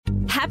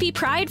Happy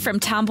Pride from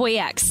Tomboy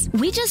X.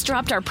 We just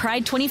dropped our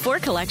Pride 24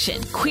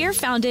 collection. Queer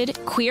founded,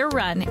 queer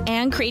run,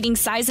 and creating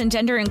size and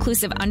gender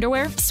inclusive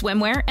underwear,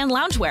 swimwear, and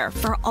loungewear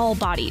for all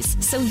bodies,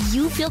 so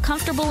you feel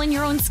comfortable in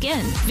your own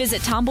skin.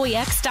 Visit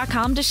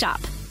tomboyx.com to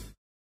shop.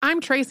 I'm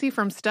Tracy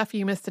from Stuff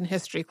You Missed in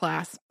History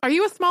class. Are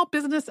you a small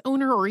business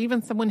owner or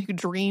even someone who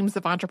dreams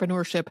of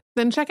entrepreneurship?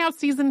 Then check out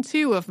Season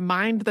 2 of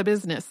Mind the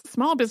Business,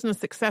 small business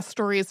success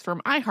stories from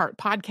iHeart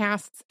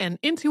Podcasts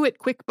and Intuit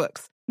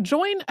QuickBooks.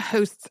 Join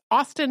hosts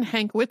Austin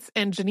Hankwitz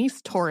and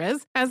Janice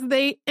Torres as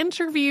they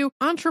interview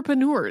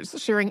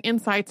entrepreneurs sharing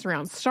insights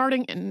around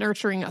starting and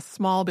nurturing a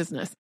small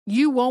business.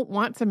 You won't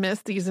want to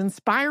miss these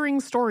inspiring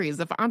stories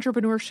of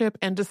entrepreneurship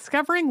and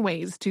discovering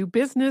ways to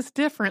business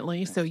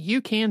differently so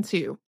you can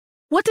too.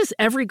 What does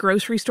every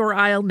grocery store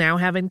aisle now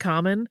have in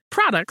common?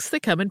 Products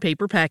that come in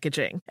paper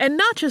packaging. And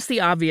not just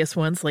the obvious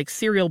ones like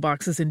cereal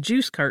boxes and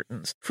juice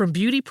cartons. From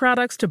beauty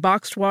products to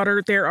boxed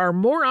water, there are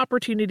more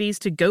opportunities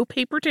to go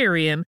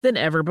papertarian than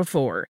ever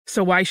before.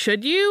 So why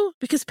should you?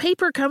 Because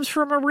paper comes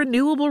from a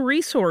renewable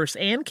resource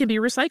and can be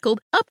recycled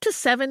up to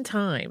 7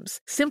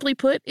 times. Simply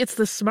put, it's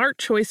the smart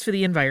choice for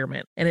the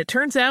environment. And it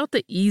turns out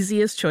the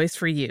easiest choice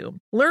for you.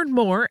 Learn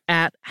more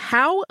at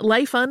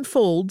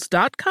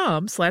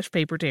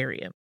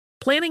howlifeunfolds.com/papertarian.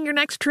 Planning your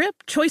next trip?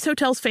 Choice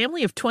Hotels'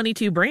 family of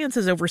 22 brands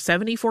has over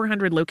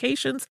 7,400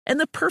 locations and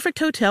the perfect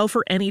hotel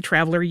for any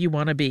traveler you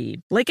want to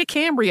be. Like a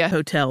Cambria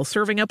Hotel,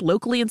 serving up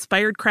locally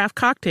inspired craft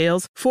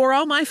cocktails for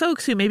all my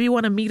folks who maybe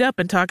want to meet up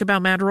and talk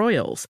about Mad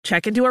Royals.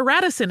 Check into a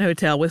Radisson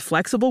Hotel with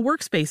flexible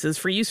workspaces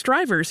for you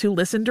strivers who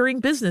listen during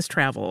business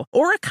travel.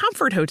 Or a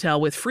Comfort Hotel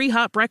with free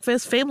hot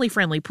breakfast,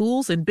 family-friendly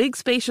pools, and big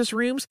spacious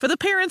rooms for the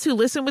parents who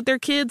listen with their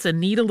kids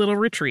and need a little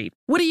retreat.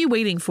 What are you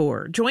waiting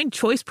for? Join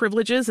Choice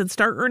Privileges and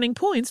start earning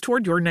points toward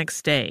your next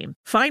stay.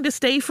 Find a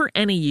stay for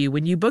any you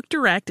when you book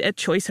direct at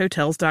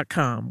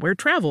choicehotels.com, where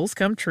travels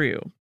come true.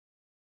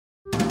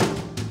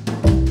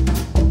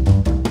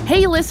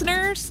 Hey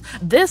listeners,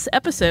 this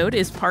episode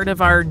is part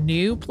of our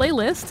new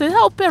playlist to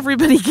help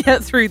everybody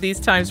get through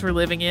these times we're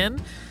living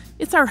in.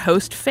 It's our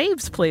Host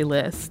Faves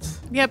playlist.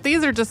 Yep,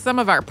 these are just some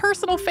of our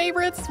personal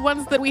favorites,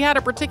 ones that we had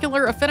a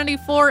particular affinity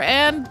for,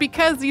 and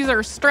because these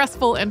are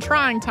stressful and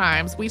trying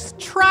times, we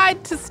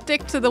tried to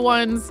stick to the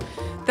ones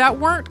that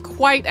weren't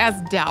quite as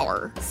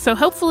dour. So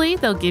hopefully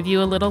they'll give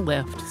you a little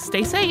lift.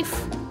 Stay safe.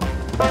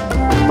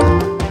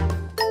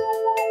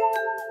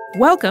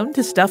 Welcome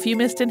to Stuff You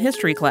Missed in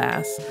History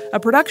Class, a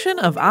production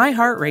of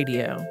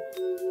iHeartRadio.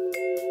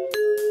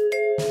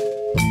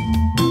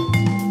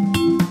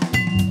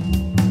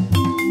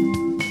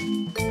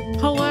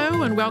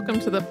 Hello and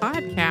welcome to the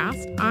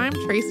podcast. I'm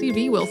Tracy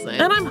V.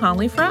 Wilson. And I'm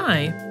Holly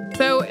Fry.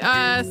 So,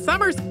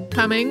 summer's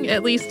coming,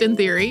 at least in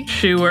theory.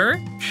 Sure.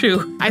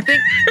 I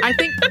think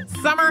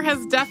summer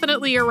has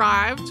definitely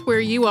arrived where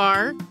you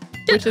are,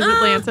 which is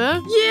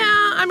Atlanta.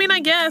 Yeah, I mean,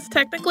 I guess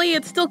technically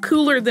it's still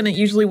cooler than it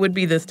usually would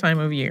be this time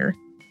of year.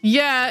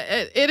 Yeah,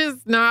 it is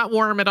not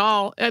warm at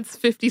all. It's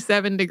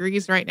 57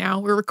 degrees right now.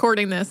 We're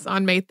recording this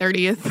on May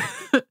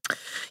 30th.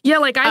 Yeah,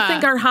 like I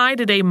think our high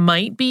today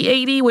might be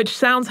 80, which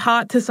sounds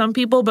hot to some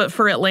people, but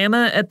for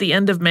Atlanta at the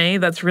end of May,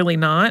 that's really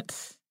not.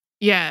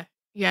 Yeah,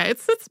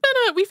 it's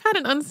been we've had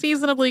an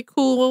unseasonably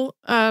cool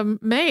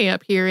May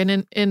up here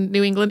in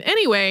New England.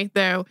 Anyway,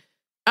 though,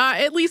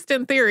 at least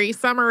in theory,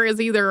 summer is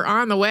either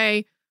on the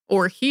way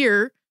or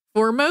here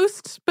for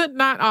most, but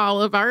not all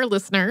of our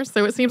listeners.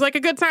 So it seems like a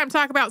good time to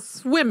talk about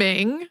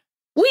swimming.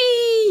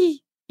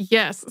 Whee!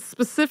 Yes,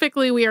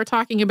 specifically we are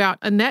talking about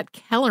Annette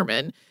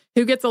Kellerman,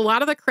 who gets a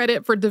lot of the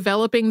credit for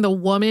developing the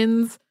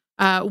woman's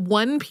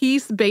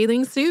one-piece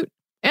bathing suit,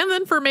 and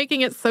then for making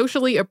it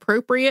socially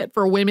appropriate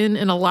for women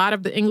in a lot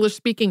of the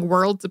English-speaking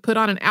world to put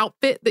on an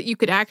outfit that you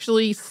could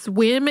actually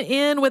swim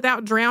in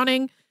without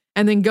drowning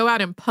and then go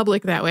out in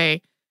public that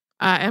way.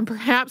 And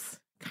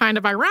perhaps, kind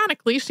of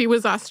ironically, she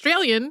was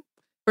Australian,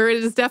 where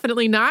it is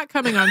definitely not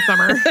coming on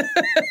summer.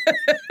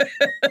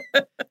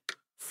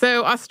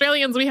 So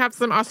Australians, we have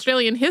some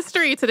Australian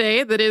history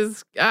today that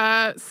is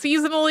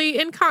seasonally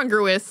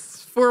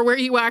incongruous for where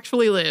you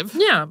actually live.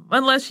 Yeah,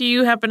 unless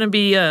you happen to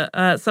be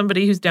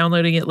somebody who's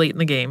downloading it late in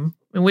the game,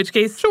 in which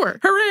case, sure.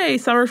 Hooray,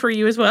 summer for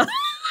you as well.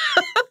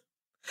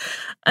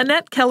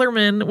 Annette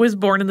Kellerman was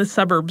born in the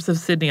suburbs of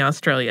Sydney,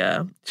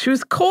 Australia. She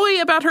was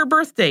coy about her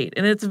birth date,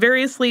 and it's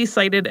variously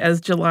cited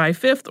as July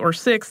 5th or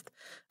 6th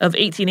of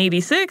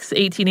 1886,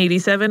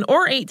 1887, or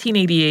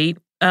 1888.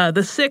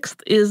 The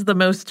 6th is the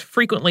most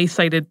frequently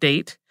cited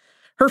date.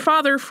 Her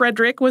father,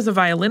 Frederick, was a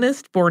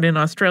violinist born in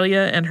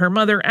Australia, and her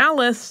mother,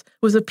 Alice,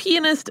 was a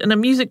pianist and a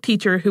music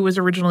teacher who was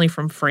originally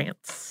from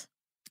France.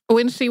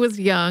 When she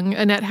was young,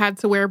 Annette had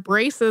to wear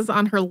braces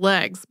on her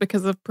legs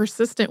because of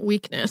persistent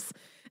weakness.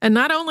 And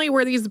not only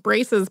were these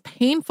braces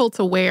painful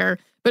to wear,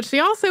 but she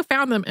also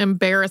found them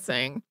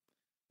embarrassing.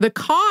 The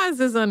cause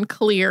is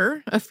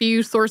unclear. A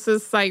few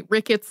sources cite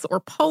rickets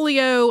or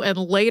polio, and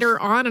later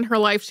on in her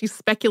life, she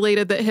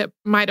speculated that it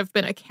might have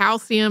been a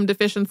calcium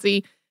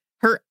deficiency.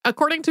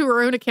 According to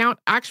her own account,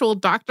 actual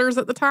doctors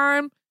at the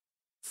time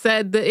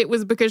said that it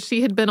was because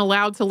she had been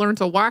allowed to learn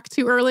to walk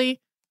too early.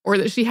 or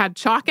that she had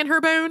chalk in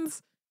her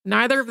bones.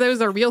 Neither of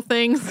those are real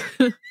things.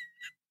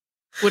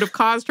 Would have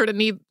caused her to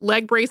need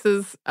leg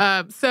braces.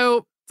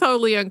 So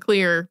totally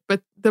unclear,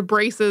 but the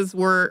braces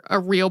were a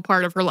real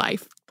part of her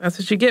life. That's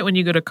what you get when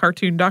you go to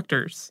cartoon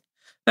doctors.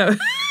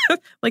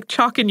 Like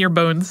chalk in your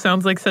bones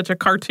sounds like such a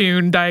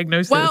cartoon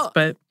diagnosis.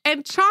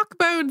 And chalk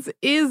bones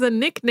is a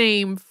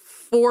nickname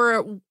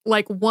for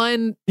like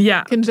one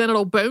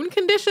congenital bone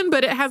condition,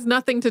 but it has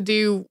nothing to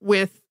do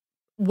with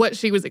what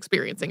she was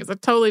experiencing. It's a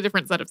totally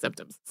different set of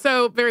symptoms.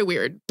 So very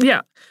weird.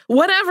 Yeah.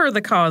 Whatever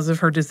the cause of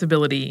her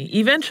disability,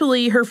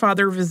 eventually her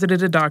father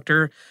visited a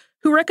doctor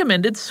who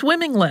recommended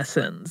swimming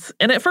lessons.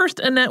 And at first,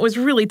 Annette was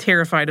really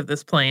terrified of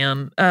this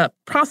plan,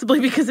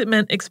 possibly because it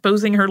meant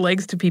exposing her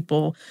legs to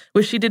people,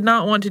 which she did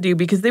not want to do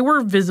because they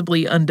were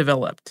visibly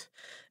undeveloped.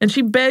 And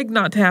she begged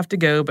not to have to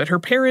go, but her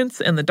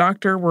parents and the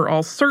doctor were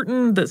all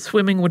certain that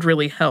swimming would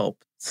really help.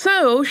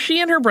 So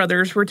she and her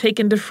brothers were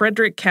taken to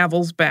Frederick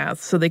Cavill's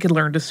baths so they could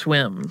learn to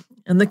swim.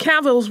 And the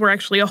Cavills were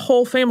actually a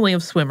whole family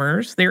of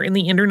swimmers. They're in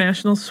the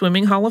International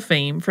Swimming Hall of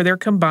Fame for their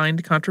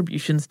combined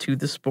contributions to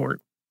the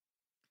sport.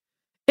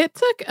 It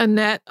took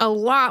Annette a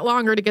lot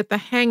longer to get the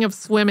hang of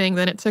swimming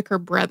than it took her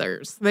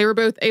brothers. They were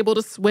both able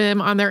to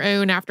swim on their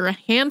own after a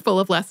handful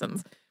of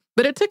lessons,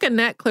 but it took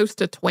Annette close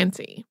to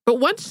 20. But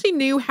once she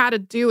knew how to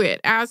do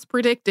it, as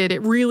predicted,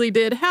 it really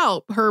did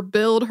help her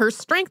build her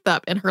strength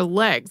up in her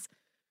legs.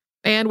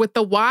 And with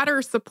the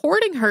water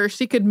supporting her,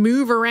 she could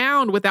move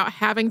around without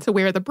having to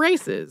wear the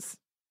braces.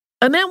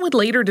 Annette would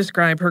later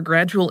describe her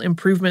gradual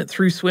improvement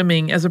through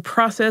swimming as a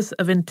process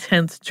of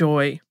intense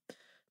joy.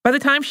 By the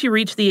time she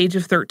reached the age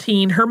of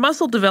 13, her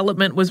muscle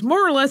development was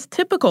more or less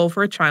typical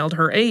for a child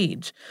her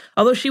age,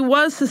 although she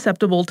was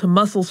susceptible to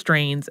muscle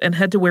strains and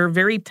had to wear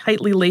very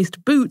tightly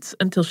laced boots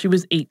until she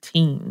was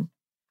 18.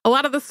 A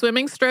lot of the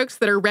swimming strokes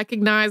that are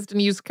recognized and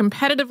used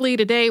competitively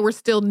today were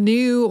still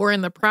new or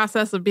in the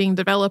process of being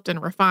developed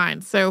and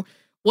refined. So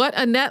what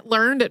Annette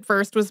learned at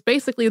first was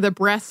basically the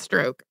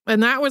breaststroke,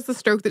 and that was the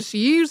stroke that she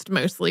used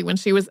mostly when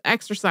she was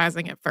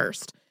exercising at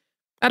first.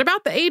 At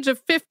about the age of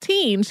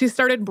 15, she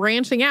started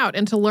branching out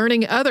into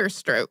learning other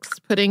strokes,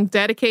 putting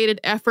dedicated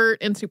effort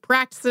into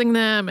practicing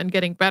them and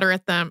getting better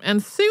at them.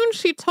 And soon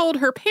she told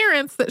her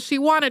parents that she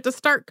wanted to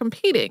start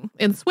competing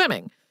in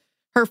swimming.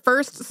 Her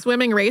first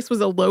swimming race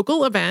was a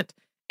local event,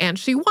 and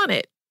she won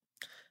it.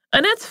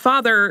 Annette's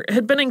father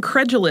had been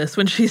incredulous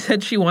when she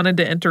said she wanted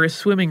to enter a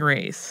swimming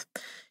race.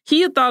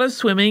 He had thought of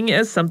swimming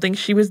as something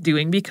she was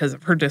doing because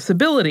of her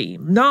disability,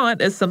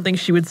 not as something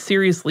she would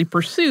seriously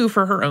pursue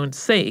for her own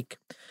sake.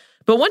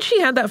 But once she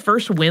had that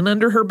first win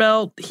under her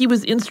belt, he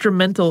was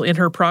instrumental in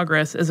her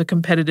progress as a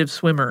competitive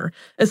swimmer,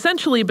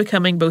 essentially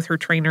becoming both her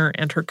trainer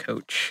and her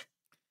coach.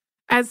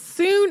 As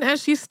soon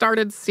as she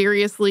started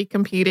seriously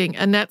competing,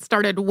 Annette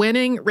started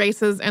winning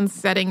races and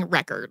setting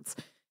records.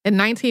 In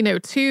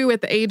 1902,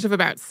 at the age of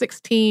about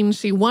 16,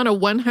 she won a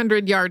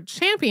 100-yard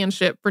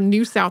championship for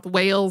New South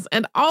Wales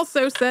and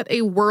also set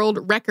a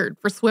world record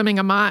for swimming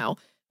a mile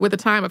with a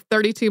time of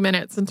 32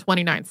 minutes and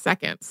 29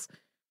 seconds.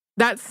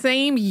 That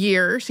same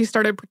year, she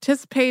started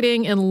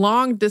participating in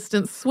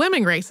long-distance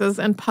swimming races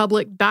and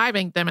public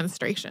diving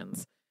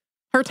demonstrations.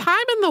 Her time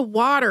in the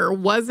water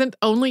wasn't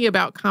only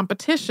about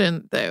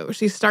competition, though.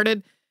 She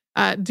started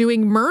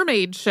doing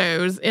mermaid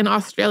shows in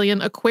Australian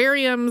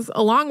aquariums,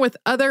 along with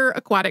other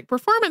aquatic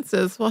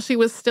performances while she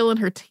was still in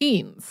her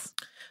teens.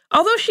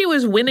 Although she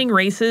was winning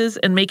races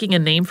and making a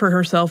name for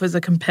herself as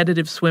a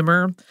competitive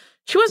swimmer,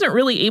 she wasn't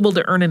really able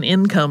to earn an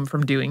income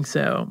from doing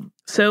so.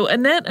 So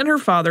Annette and her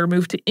father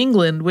moved to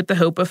England with the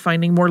hope of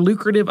finding more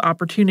lucrative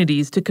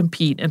opportunities to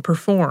compete and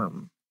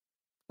perform.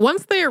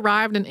 Once they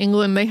arrived in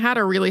England, they had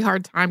a really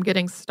hard time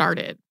getting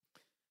started.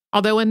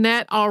 Although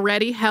Annette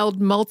already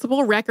held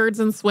multiple records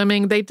in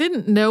swimming, they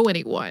didn't know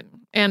anyone,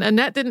 and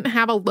Annette didn't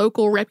have a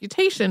local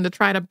reputation to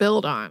try to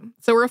build on.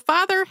 So her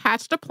father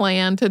hatched a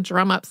plan to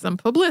drum up some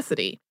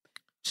publicity.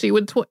 She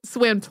would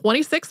swim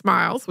 26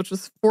 miles, which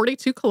was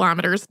 42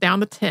 kilometers down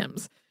the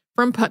Thames,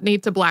 from Putney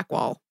to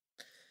Blackwall.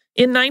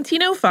 In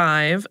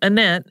 1905,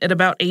 Annette, at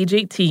about age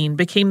 18,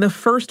 became the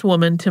first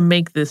woman to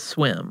make this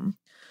swim.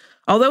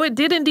 Although it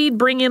did indeed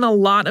bring in a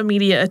lot of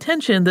media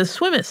attention, the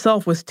swim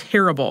itself was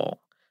terrible.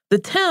 The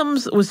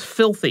Thames was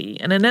filthy,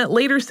 and Annette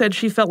later said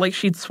she felt like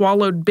she'd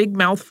swallowed big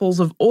mouthfuls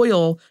of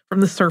oil from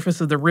the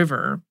surface of the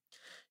river.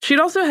 She'd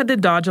also had to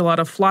dodge a lot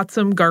of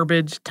flotsam,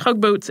 garbage,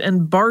 tugboats,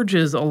 and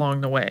barges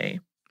along the way.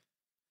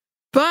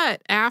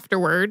 But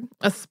afterward,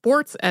 a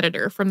sports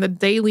editor from the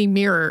Daily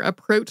Mirror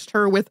approached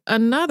her with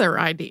another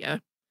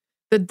idea.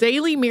 The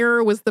Daily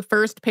Mirror was the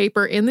first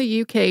paper in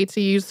the UK to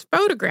use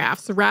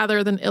photographs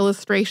rather than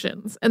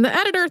illustrations, and the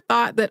editor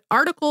thought that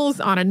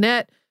articles on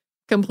Annette,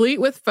 complete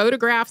with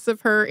photographs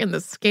of her in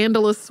the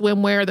scandalous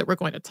swimwear that we're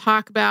going to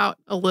talk about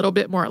a little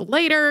bit more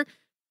later,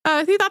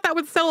 he thought that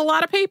would sell a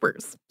lot of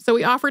papers. So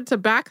he offered to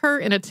back her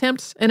in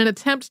an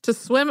attempt to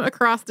swim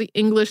across the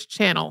English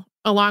Channel,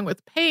 along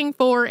with paying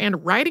for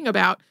and writing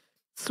about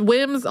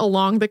swims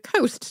along the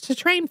coast to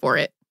train for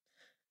it.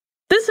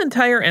 This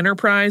entire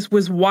enterprise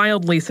was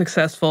wildly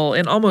successful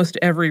in almost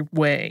every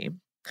way.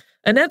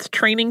 Annette's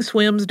training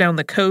swims down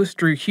the coast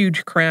drew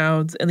huge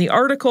crowds, and the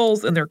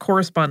articles and their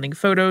corresponding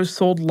photos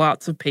sold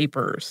lots of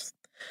papers.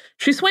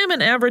 She swam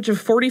an average of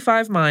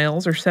 45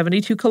 miles or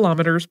 72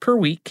 kilometers per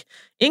week,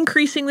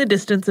 increasing the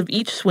distance of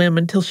each swim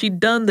until she'd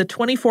done the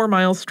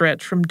 24-mile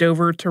stretch from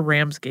Dover to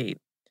Ramsgate.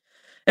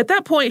 At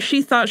that point,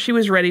 she thought she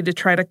was ready to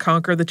try to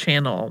conquer the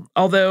Channel.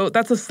 Although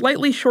that's a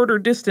slightly shorter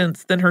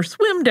distance than her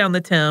swim down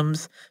the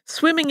Thames,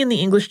 swimming in the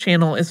English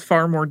Channel is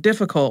far more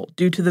difficult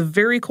due to the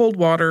very cold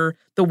water,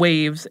 the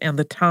waves, and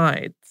the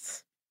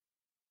tides.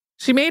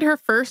 She made her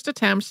first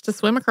attempt to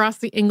swim across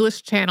the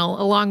English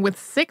Channel along with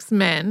 6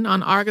 men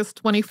on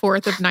August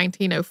 24th of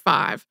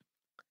 1905.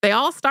 They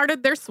all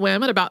started their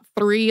swim at about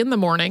 3 in the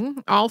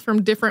morning, all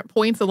from different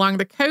points along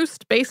the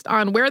coast based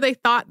on where they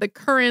thought the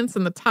currents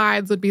and the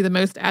tides would be the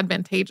most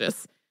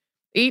advantageous.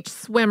 Each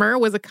swimmer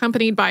was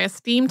accompanied by a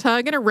steam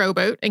tug and a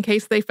rowboat in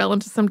case they fell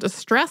into some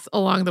distress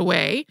along the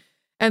way.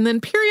 And then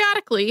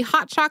periodically,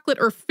 hot chocolate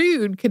or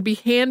food could be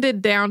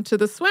handed down to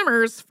the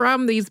swimmers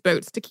from these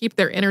boats to keep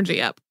their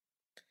energy up.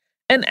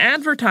 An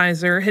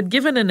advertiser had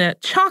given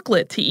Annette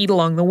chocolate to eat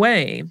along the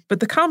way,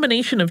 but the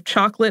combination of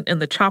chocolate and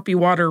the choppy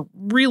water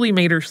really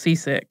made her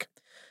seasick.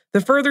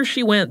 The further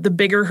she went, the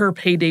bigger her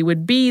payday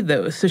would be,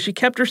 though, so she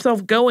kept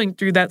herself going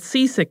through that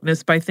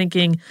seasickness by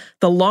thinking,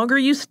 the longer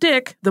you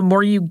stick, the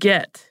more you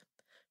get.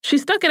 She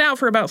stuck it out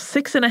for about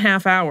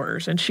 6.5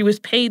 hours, and she was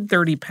paid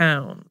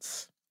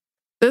 £30.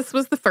 This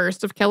was the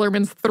first of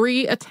Kellerman's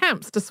 3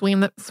 attempts to swim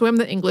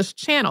the English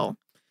Channel.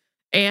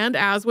 And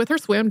as with her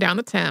swim down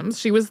the Thames,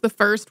 she was the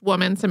first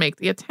woman to make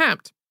the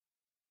attempt.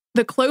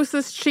 The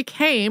closest she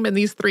came in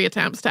these 3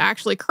 attempts to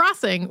actually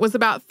crossing was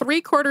about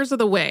 3/4 of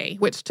the way,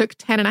 which took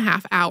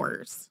 10.5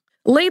 hours.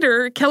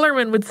 Later,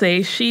 Kellerman would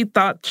say she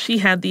thought she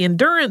had the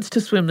endurance to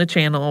swim the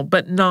Channel,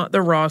 but not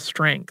the raw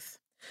strength.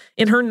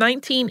 In her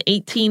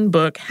 1918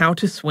 book, How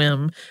to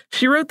Swim,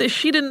 she wrote that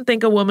she didn't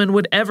think a woman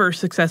would ever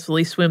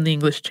successfully swim the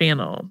English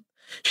Channel.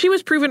 She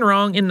was proven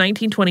wrong in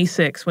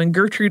 1926 when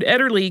Gertrude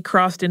Ederle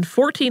crossed in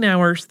 14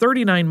 hours,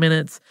 39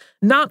 minutes,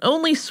 not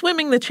only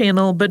swimming the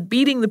Channel, but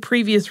beating the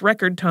previous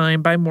record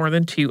time by more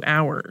than 2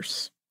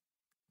 hours.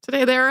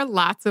 Today, there are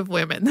lots of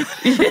women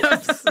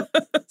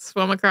that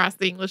swim across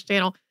the English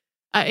Channel,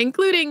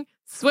 including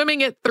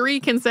swimming it 3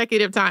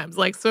 consecutive times,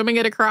 like swimming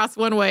it across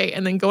one way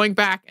and then going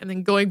back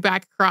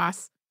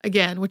across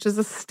again, which is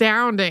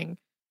astounding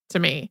to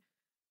me.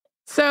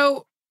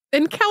 So,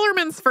 in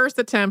Kellerman's first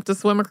attempt to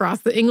swim across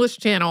the English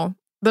Channel,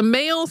 the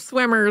male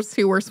swimmers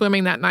who were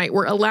swimming that night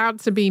were allowed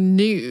to be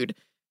nude,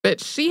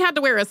 but she had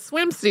to wear a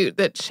swimsuit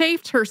that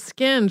chafed her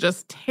skin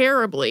just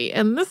terribly.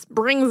 And this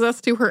brings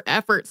us to her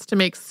efforts to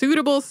make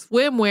suitable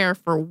swimwear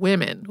for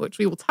women, which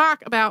we will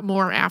talk about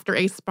more after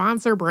a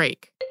sponsor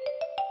break.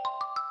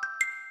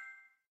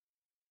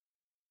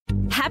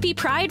 Happy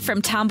Pride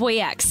from Tomboy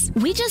X.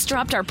 We just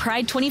dropped our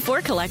Pride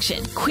 24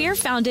 collection. Queer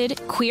founded,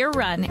 queer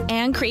run,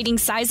 and creating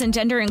size and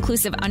gender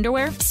inclusive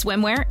underwear,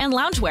 swimwear, and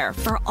loungewear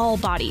for all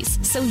bodies,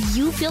 so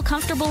you feel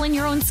comfortable in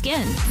your own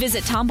skin.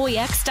 Visit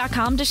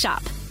tomboyx.com to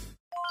shop.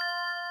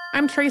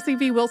 I'm Tracy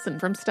V. Wilson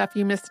from Stuff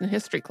You Missed in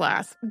History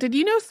Class. Did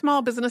you know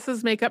small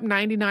businesses make up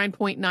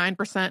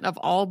 99.9% of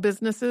all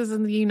businesses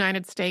in the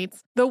United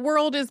States? The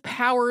world is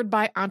powered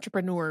by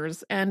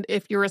entrepreneurs, and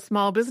if you're a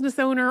small business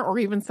owner or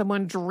even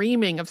someone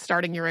dreaming of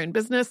starting your own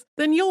business,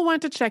 then you'll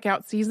want to check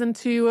out Season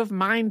 2 of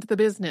Mind the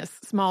Business,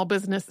 Small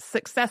Business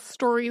Success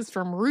Stories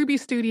from Ruby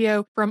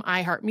Studio, from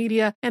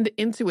iHeartMedia, and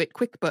Intuit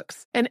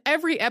QuickBooks. And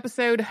every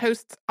episode,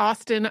 hosts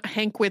Austin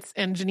Hankwitz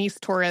and Janice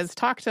Torres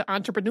talk to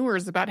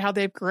entrepreneurs about how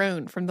they've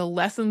grown from the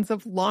lessons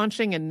of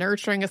launching and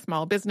nurturing a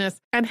small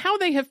business and how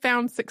they have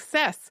found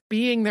success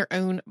being their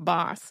own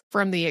boss.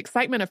 From the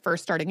excitement of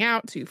first starting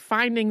out to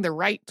finding the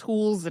right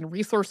tools and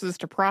resources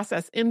to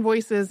process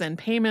invoices and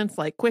payments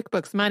like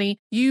QuickBooks Money,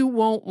 you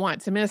won't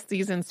want to miss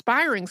these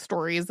inspiring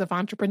stories of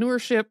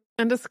entrepreneurship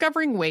and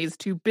discovering ways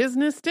to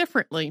business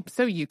differently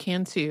so you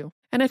can too.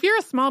 And if you're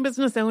a small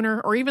business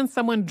owner or even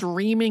someone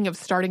dreaming of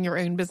starting your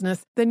own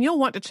business, then you'll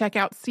want to check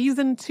out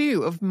Season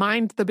 2 of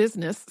Mind the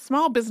Business,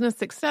 Small Business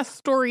Success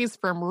Stories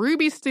from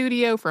Ruby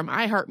Studio, from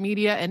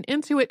iHeartMedia, and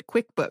Intuit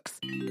QuickBooks.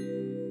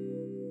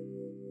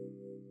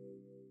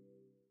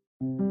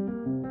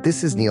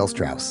 This is Neil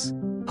Strauss,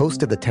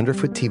 host of the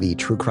Tenderfoot TV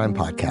true crime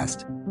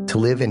podcast, To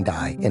Live and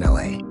Die in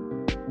LA.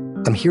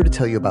 I'm here to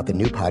tell you about the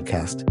new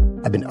podcast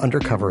I've been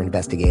undercover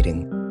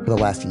investigating for the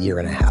last 1.5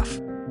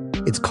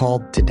 years. It's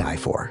called To Die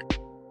For.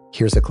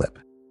 Here's a clip.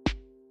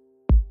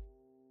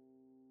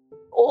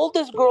 All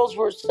these girls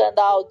were sent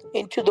out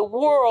into the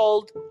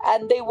world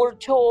and they were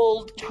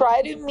told,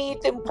 try to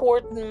meet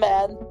important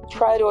men,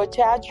 try to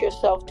attach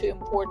yourself to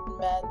important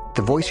men.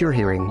 The voice you're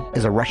hearing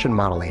is a Russian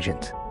model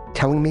agent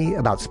telling me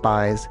about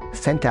spies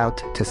sent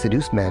out to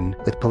seduce men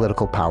with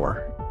political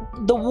power.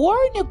 The war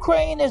in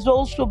Ukraine is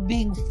also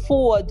being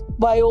fought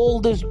by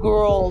all these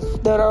girls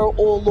that are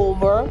all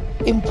over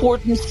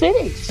important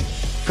cities.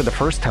 For the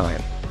first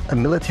time, a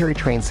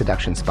military-trained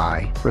seduction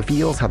spy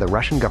reveals how the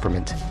Russian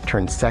government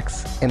turned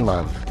sex and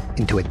love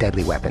into a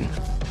deadly weapon.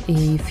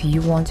 If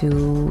you want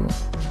to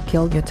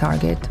kill your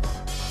target,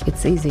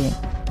 It's easy.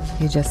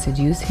 You just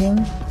seduce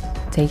him,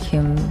 take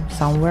him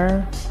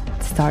somewhere,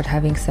 start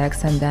having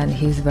sex, and then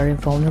he's very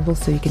vulnerable,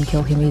 so you can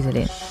kill him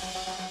easily.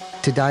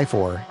 To Die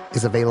For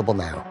is available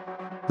now.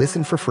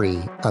 Listen for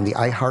free on the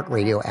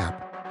iHeartRadio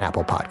app,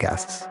 Apple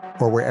Podcasts,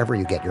 or wherever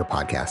you get your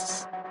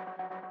podcasts.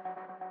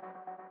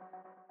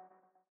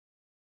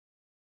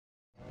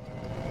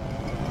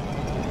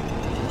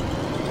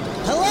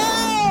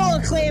 Hello,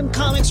 acclaimed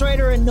comics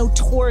writer and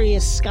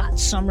notorious Scott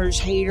Summers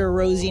hater,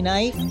 Rosie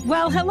Knight.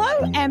 Well,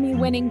 hello,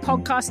 Emmy-winning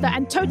podcaster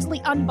and totally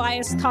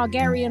unbiased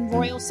Targaryen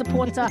royal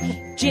supporter,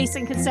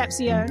 Jason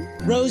Concepcion.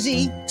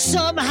 Rosie,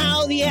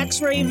 somehow the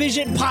X-Ray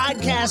Vision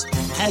podcast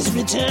has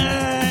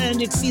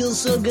returned. It feels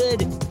so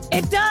good.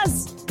 It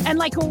does. And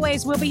like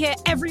always, we'll be here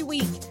every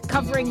week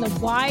covering the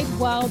wide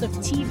world of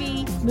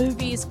TV,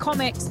 movies,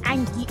 comics,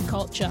 and geek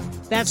culture.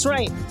 That's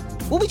right.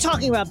 We'll be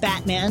talking about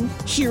Batman,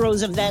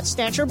 heroes of that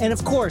stature, and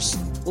of course,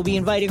 we'll be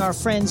inviting our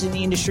friends in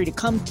the industry to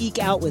come geek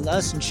out with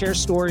us and share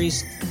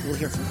stories. We'll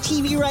hear from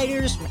TV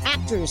writers, from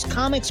actors,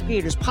 comics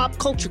creators, pop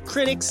culture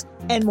critics,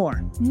 and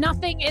more.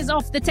 Nothing is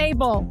off the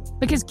table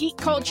because geek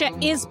culture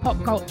is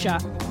pop culture,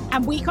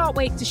 and we can't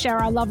wait to share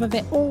our love of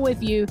it all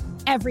with you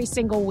every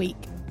single week.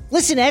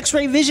 Listen to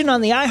X-Ray Vision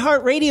on the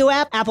iHeartRadio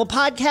app, Apple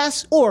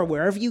Podcasts, or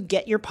wherever you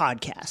get your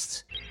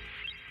podcasts.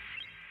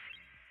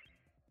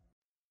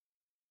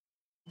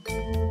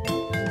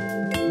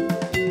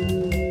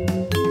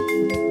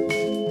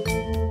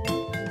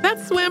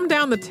 That swim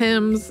down the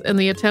Thames and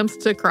the attempts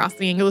to cross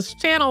the English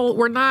Channel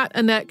were not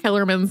Annette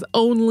Kellerman's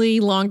only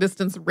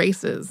long-distance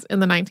races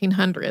in the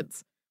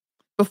 1900s.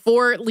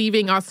 Before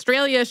leaving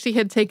Australia, she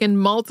had taken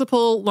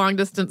multiple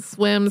long-distance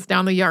swims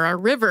down the Yarra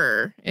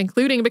River,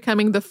 including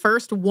becoming the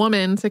first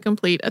woman to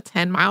complete a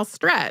 10-mile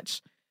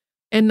stretch.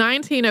 In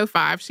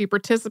 1905, she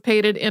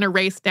participated in a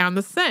race down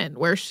the Seine,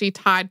 where she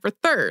tied for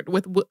third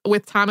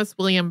with Thomas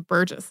William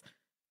Burgess.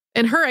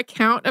 In her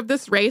account of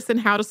this race and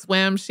how to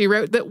swim, she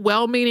wrote that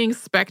well-meaning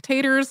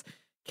spectators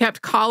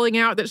kept calling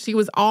out that she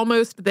was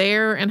almost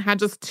there and had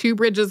just 2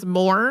 bridges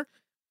more.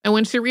 And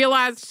when she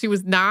realized she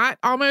was not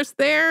almost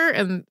there,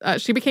 and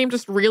she became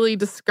just really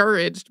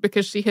discouraged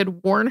because she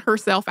had worn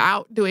herself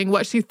out doing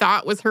what she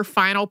thought was her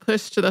final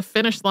push to the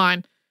finish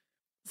line.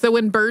 So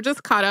when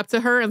Burgess caught up to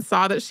her and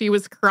saw that she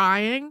was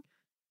crying,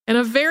 in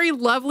a very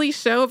lovely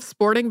show of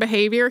sporting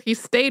behavior, he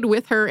stayed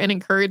with her and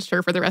encouraged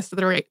her for the rest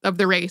of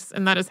the race,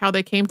 and that is how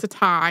they came to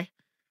tie.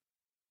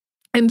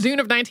 In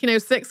June of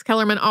 1906,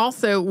 Kellerman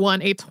also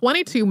won a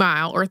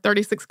 22-mile or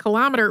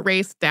 36-kilometer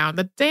race down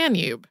the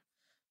Danube.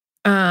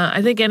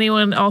 I think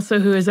anyone also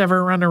who has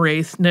ever run a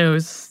race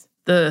knows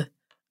the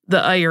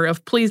ire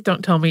of, please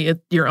don't tell me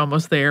you're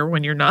almost there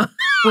when you're not.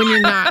 When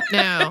you're not,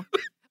 no.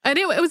 And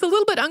it was a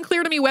little bit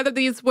unclear to me whether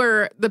these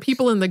were the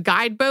people in the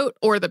guide boat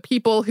or the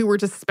people who were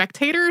just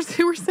spectators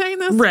who were saying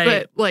this. Right.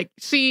 But like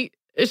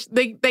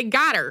they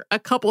got her a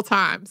couple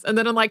times. And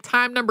then in like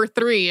time number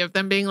 3 of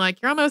them being like,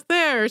 you're almost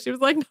there, she was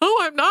like, no,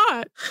 I'm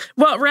not.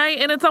 Well, right.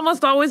 And it's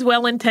almost always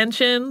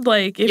well-intentioned.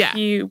 Like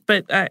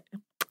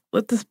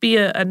let this be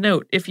a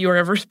note. If you are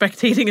ever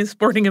spectating a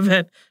sporting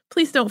event,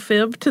 please don't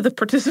fib to the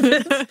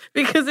participants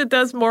because it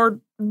does more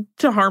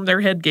to harm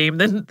their head game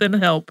than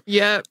help.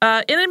 Yeah.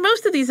 And in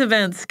most of these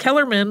events,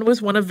 Kellerman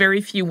was one of very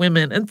few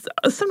women, and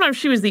sometimes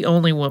she was the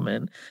only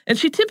woman. And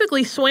she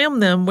typically swam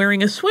them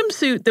wearing a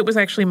swimsuit that was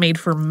actually made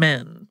for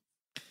men.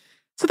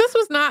 So this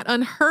was not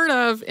unheard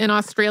of in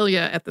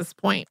Australia at this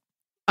point.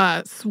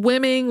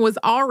 Swimming was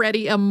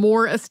already a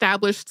more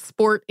established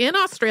sport in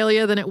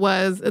Australia than it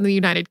was in the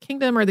United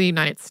Kingdom or the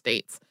United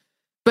States.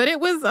 But it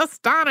was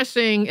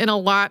astonishing in a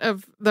lot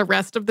of the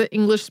rest of the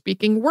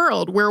English-speaking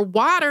world, where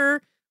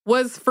water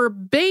was for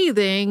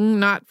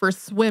bathing, not for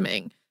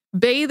swimming.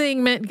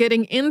 Bathing meant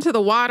getting into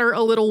the water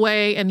a little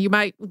way, and you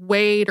might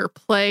wade or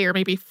play or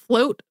maybe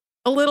float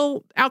a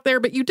little out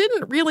there, but you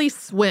didn't really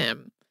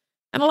swim.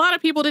 And a lot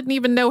of people didn't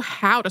even know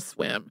how to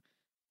swim.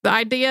 The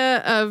idea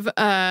of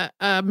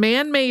a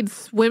man-made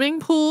swimming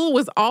pool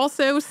was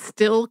also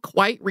still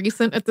quite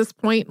recent at this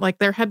point. Like,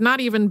 there had not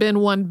even been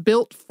one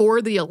built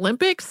for the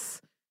Olympics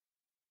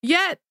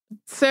yet.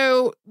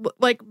 So,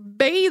 like,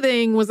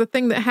 bathing was a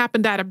thing that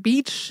happened at a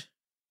beach,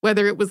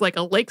 whether it was like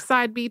a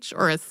lakeside beach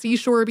or a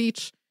seashore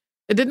beach.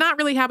 It did not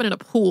really happen in a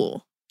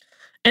pool.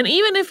 And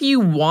even if you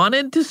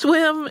wanted to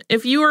swim,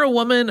 if you were a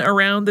woman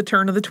around the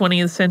turn of the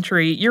 20th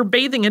century, your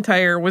bathing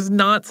attire was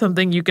not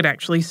something you could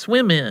actually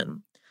swim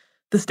in.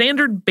 The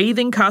standard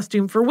bathing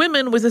costume for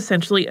women was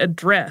essentially a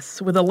dress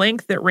with a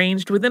length that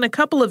ranged within a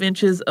couple of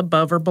inches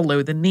above or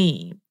below the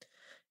knee.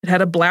 It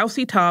had a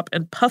blousy top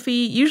and puffy,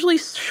 usually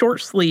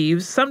short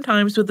sleeves,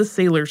 sometimes with a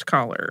sailor's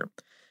collar.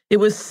 It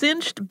was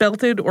cinched,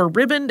 belted, or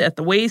ribboned at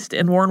the waist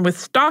and worn with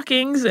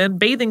stockings and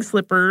bathing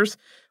slippers,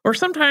 or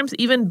sometimes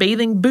even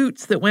bathing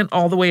boots that went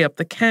all the way up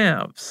the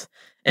calves.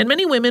 And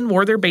many women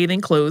wore their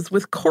bathing clothes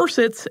with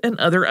corsets and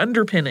other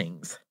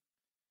underpinnings.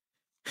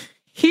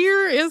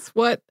 Here is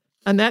what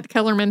Annette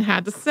Kellerman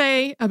had to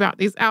say about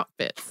these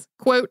outfits.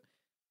 Quote,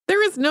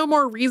 There is no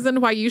more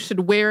reason why you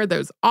should wear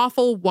those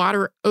awful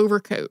water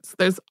overcoats,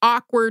 those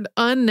awkward,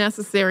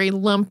 unnecessary,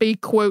 lumpy,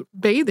 quote,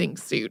 bathing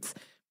suits,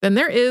 than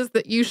there is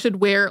that you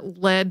should wear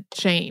lead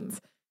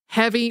chains.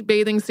 Heavy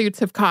bathing suits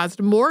have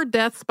caused more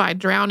deaths by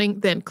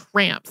drowning than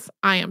cramps.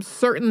 I am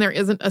certain there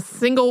isn't a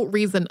single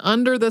reason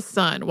under the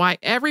sun why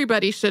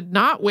everybody should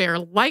not wear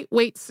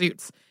lightweight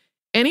suits.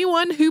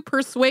 Anyone who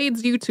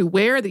persuades you to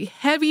wear the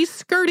heavy,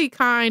 skirty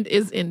kind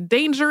is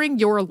endangering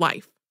your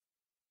life.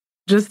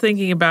 Just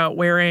thinking about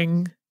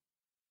wearing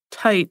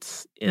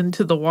tights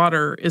into the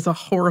water is a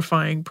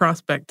horrifying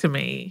prospect to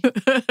me.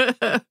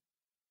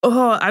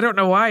 Oh, I don't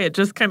know why. It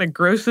just kind of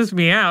grosses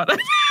me out.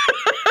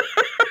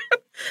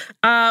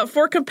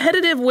 For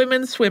competitive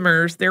women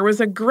swimmers, there was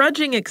a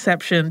grudging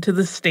exception to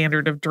the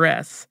standard of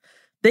dress.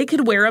 They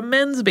could wear a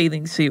men's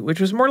bathing suit,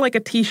 which was more like a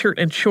t-shirt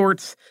and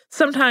shorts,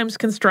 sometimes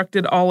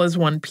constructed all as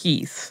one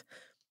piece.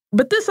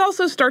 But this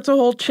also starts a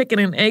whole chicken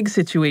and egg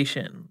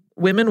situation.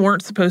 Women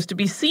weren't supposed to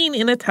be seen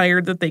in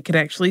attire that they could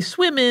actually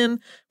swim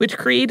in, which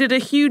created a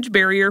huge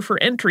barrier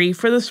for entry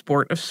for the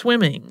sport of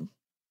swimming.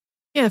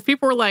 Yeah, if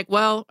people were like,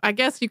 well, I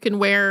guess you can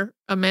wear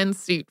a men's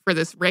suit for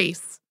this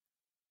race.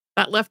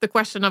 That left the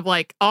question of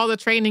like all the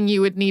training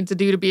you would need to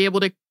do to be able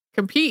to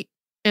compete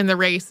in the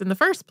race in the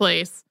first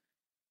place.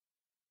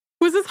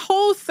 It was this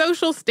whole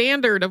social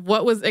standard of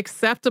what was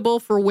acceptable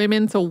for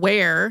women to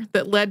wear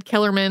that led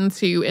Kellerman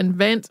to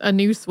invent a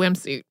new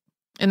swimsuit.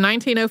 In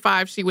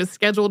 1905, she was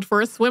scheduled for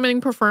a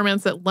swimming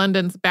performance at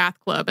London's Bath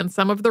Club, and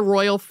some of the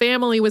royal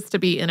family was to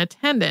be in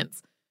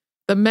attendance.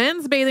 The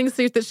men's bathing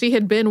suit that she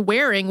had been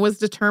wearing was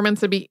determined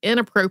to be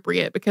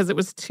inappropriate because it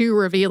was too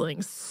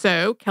revealing.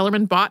 So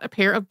Kellerman bought a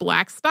pair of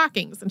black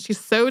stockings, and she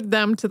sewed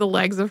them to the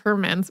legs of her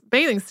men's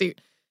bathing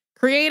suit,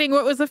 creating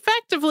what was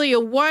effectively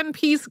a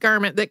one-piece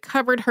garment that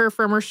covered her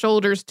from her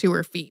shoulders to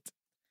her feet.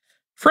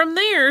 From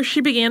there,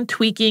 she began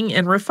tweaking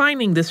and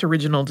refining this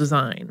original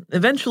design,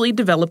 eventually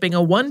developing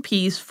a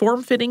one-piece,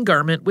 form-fitting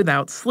garment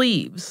without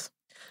sleeves.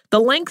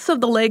 The lengths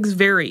of the legs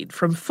varied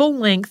from full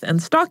length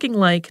and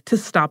stocking-like to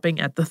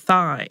stopping at the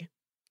thigh.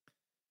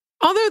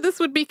 Although this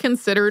would be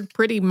considered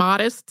pretty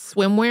modest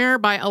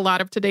swimwear by a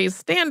lot of today's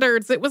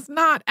standards, it was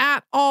not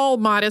at all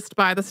modest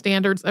by the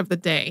standards of the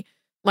day.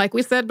 Like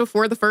we said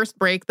before the first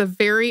break, the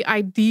very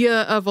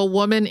idea of a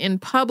woman in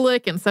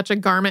public in such a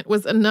garment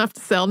was enough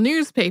to sell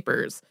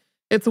newspapers.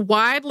 It's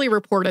widely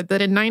reported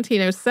that in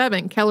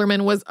 1907,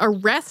 Kellerman was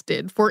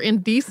arrested for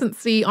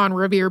indecency on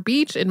Revere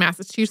Beach in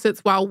Massachusetts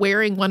while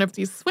wearing one of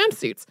these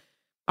swimsuits.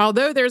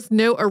 Although there's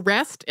no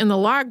arrest in the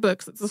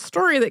logbooks, it's a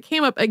story that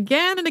came up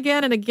again and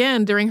again and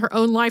again during her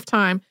own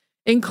lifetime,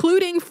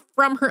 including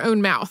from her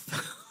own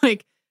mouth.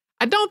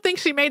 I don't think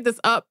she made this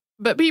up,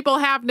 but people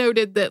have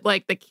noted that,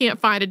 they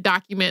can't find a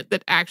document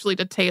that actually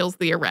details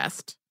the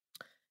arrest.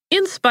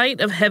 In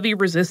spite of heavy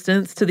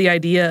resistance to the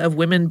idea of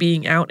women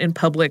being out in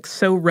public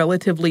so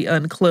relatively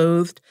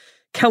unclothed,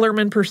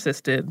 Kellerman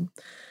persisted.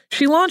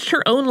 She launched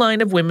her own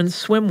line of women's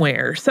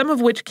swimwear, some of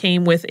which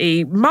came with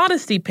a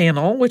modesty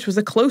panel, which was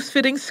a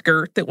close-fitting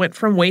skirt that went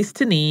from waist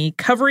to knee,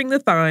 covering the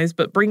thighs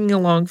but bringing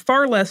along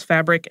far less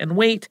fabric and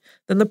weight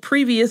than the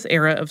previous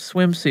era of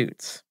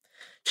swimsuits.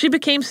 She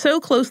became so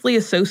closely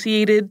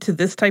associated to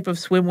this type of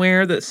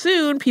swimwear that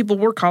soon people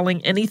were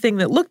calling anything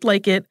that looked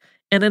like it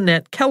an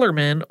Annette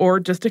Kellerman or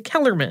just a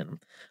Kellerman,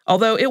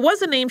 although it was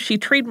a name she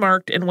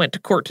trademarked and went to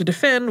court to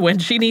defend when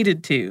she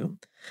needed to.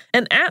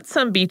 And at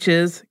some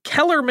beaches,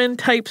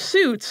 Kellerman-type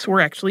suits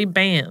were actually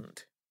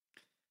banned.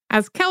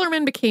 As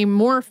Kellerman became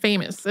more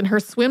famous and her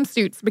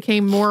swimsuits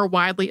became more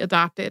widely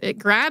adopted, it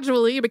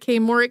gradually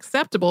became more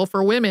acceptable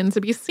for women to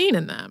be seen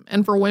in them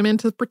and for women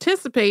to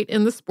participate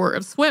in the sport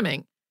of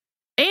swimming.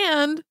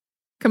 And,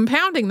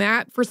 compounding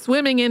that, for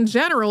swimming in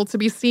general to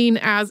be seen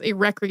as a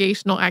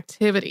recreational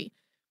activity.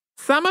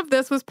 Some of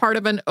this was part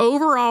of an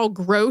overall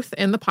growth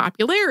in the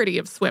popularity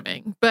of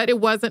swimming, but it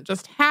wasn't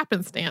just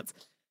happenstance.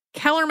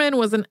 Kellerman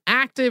was an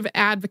active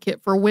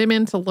advocate for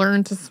women to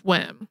learn to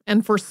swim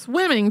and for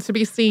swimming to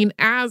be seen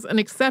as an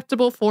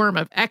acceptable form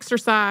of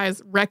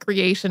exercise,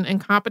 recreation,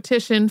 and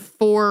competition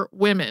for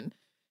women.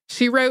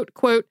 She wrote,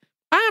 quote,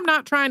 "I am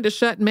not trying to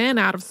shut men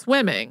out of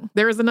swimming.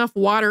 There is enough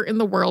water in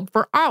the world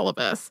for all of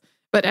us.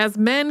 But as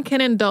men can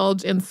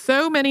indulge in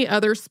so many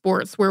other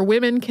sports where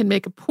women can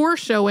make a poor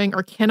showing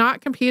or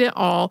cannot compete at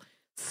all,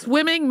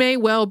 swimming may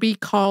well be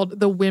called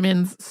the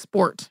women's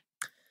sport."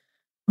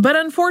 But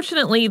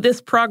unfortunately,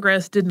 this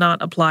progress did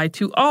not apply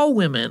to all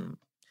women.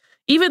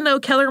 Even though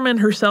Kellerman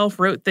herself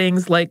wrote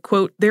things like,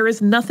 quote, "There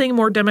is nothing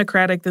more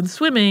democratic than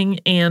swimming,"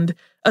 and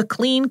 "a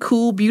clean,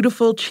 cool,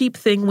 beautiful, cheap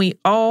thing we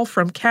all,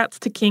 from cats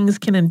to kings,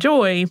 can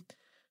enjoy,"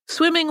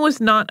 swimming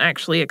was not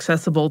actually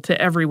accessible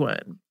to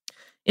everyone.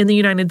 In the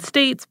United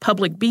States,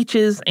 public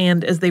beaches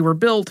and, as they were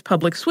built,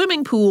 public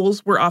swimming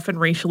pools were often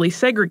racially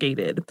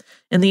segregated,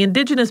 and the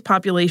indigenous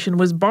population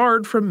was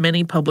barred from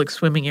many public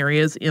swimming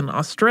areas in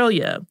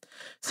Australia.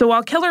 So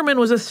while Kellerman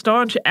was a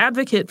staunch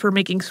advocate for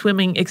making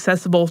swimming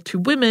accessible to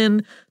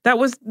women, that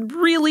was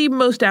really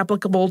most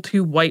applicable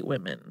to white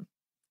women.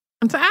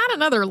 And to add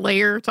another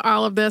layer to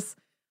all of this,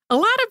 A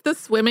lot of the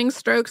swimming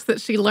strokes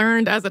that she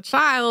learned as a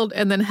child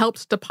and then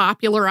helped to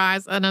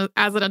popularize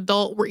as an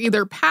adult were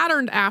either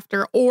patterned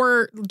after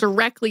or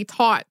directly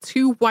taught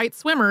to white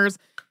swimmers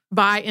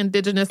by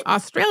Indigenous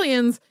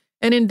Australians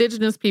and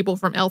Indigenous people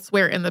from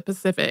elsewhere in the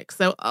Pacific.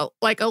 So a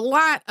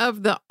lot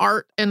of the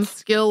art and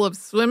skill of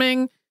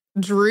swimming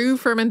drew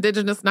from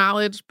Indigenous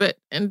knowledge, but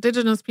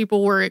Indigenous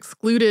people were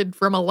excluded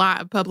from a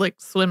lot of public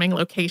swimming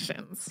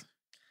locations.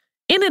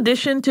 In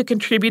addition to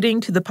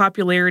contributing to the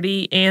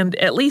popularity and,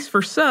 at least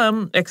for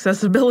some,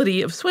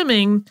 accessibility of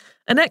swimming,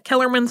 Annette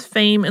Kellerman's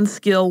fame and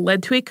skill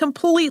led to a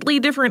completely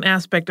different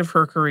aspect of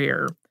her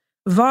career: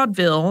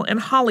 vaudeville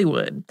and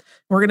Hollywood.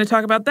 We're going to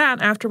talk about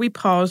that after we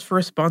pause for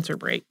a sponsor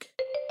break.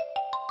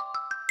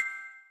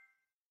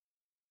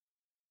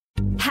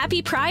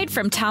 Happy Pride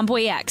from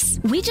Tomboy X.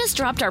 We just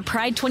dropped our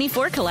Pride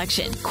 24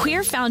 collection.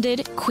 Queer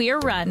founded, queer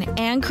run,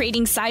 and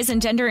creating size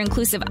and gender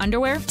inclusive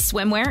underwear,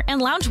 swimwear,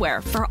 and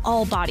loungewear for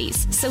all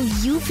bodies, so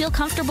you feel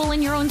comfortable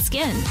in your own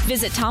skin.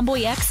 Visit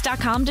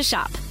tomboyx.com to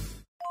shop.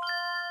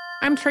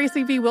 I'm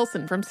Tracy V.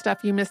 Wilson from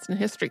Stuff You Missed in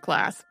History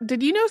Class.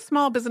 Did you know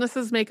small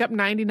businesses make up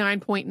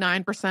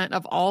 99.9%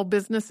 of all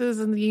businesses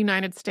in the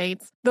United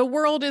States? The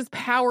world is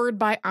powered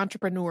by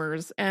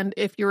entrepreneurs, and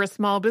if you're a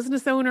small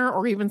business owner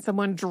or even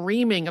someone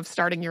dreaming of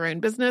starting your own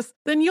business,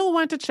 then you'll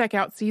want to check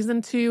out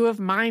Season 2 of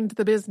Mind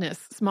the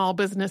Business, small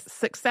business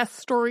success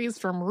stories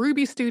from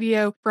Ruby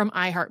Studio, from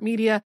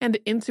iHeartMedia, and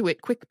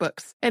Intuit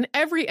QuickBooks. And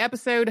every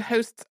episode,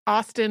 hosts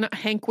Austin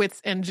Hankwitz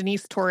and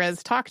Janice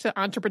Torres talk to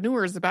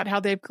entrepreneurs about how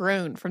they've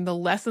grown from the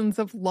lessons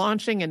of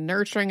launching and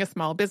nurturing a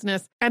small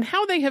business and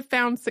how they have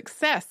found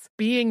success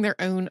being their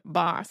own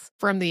boss.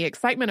 From the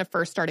excitement of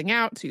first starting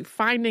out to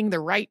finding the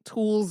right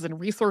tools and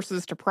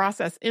resources to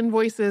process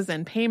invoices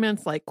and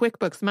payments like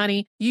QuickBooks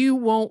Money, you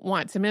won't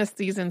want to miss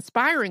these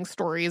inspiring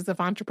stories of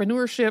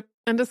entrepreneurship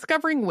and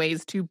discovering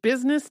ways to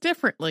business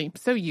differently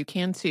so you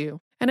can too.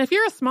 And if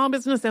you're a small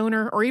business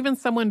owner or even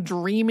someone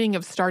dreaming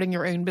of starting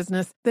your own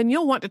business, then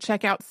you'll want to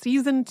check out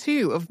Season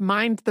 2 of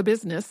Mind the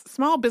Business,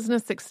 small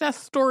business success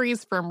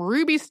stories from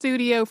Ruby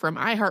Studio, from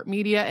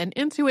iHeartMedia, and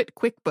Intuit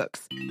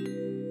QuickBooks.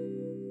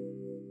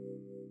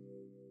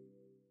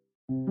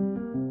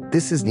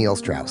 This is Neil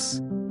Strauss,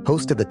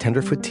 host of the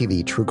Tenderfoot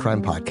TV true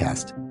crime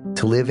podcast,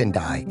 To Live and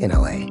Die in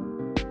LA.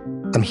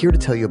 I'm here to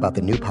tell you about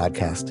the new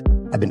podcast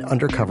I've been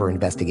undercover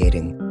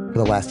investigating for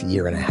the last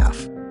year and a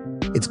half.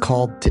 It's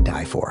called To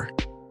Die For.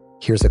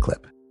 Here's a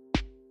clip.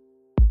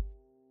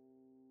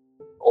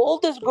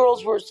 All these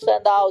girls were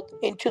sent out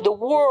into the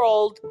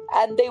world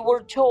and they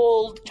were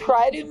told,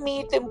 try to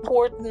meet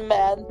important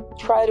men,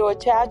 try to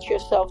attach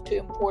yourself to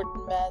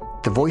important men.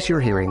 The voice you're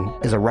hearing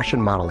is a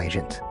Russian model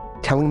agent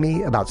telling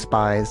me about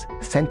spies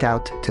sent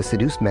out to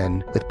seduce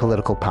men with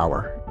political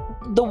power.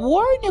 The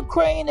war in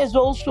Ukraine is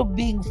also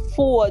being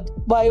fought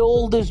by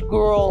all these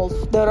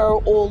girls that are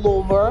all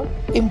over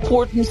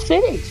important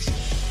cities.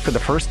 For the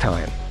first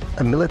time,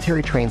 a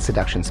military-trained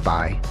seduction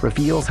spy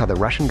reveals how the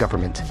Russian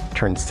government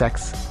turned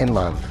sex and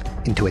love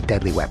into a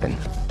deadly weapon.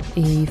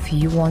 If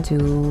you want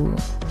to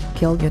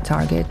kill your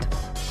target,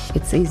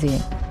 it's easy.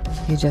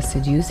 You just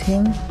seduce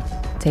him,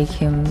 take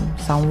him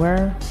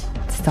somewhere,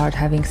 start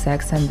having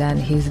sex, and then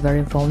he's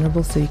very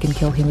vulnerable, so you can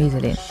kill him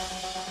easily.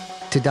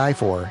 To Die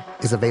For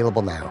is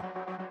available now.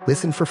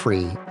 Listen for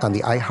free on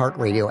the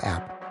iHeartRadio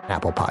app,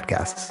 Apple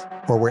Podcasts,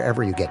 or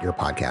wherever you get your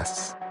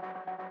podcasts.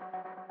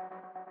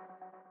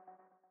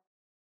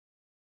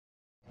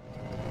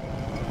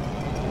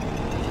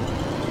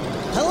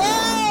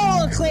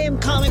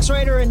 Acclaimed comics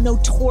writer and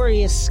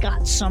notorious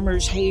Scott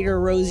Summers hater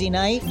Rosie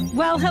Knight.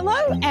 Well,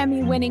 hello,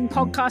 Emmy-winning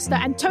podcaster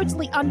and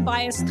totally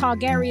unbiased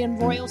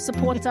Targaryen royal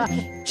supporter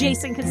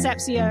Jason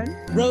Concepcion.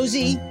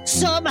 Rosie,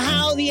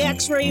 somehow the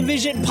X-Ray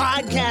Vision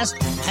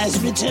podcast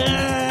has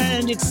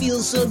returned. It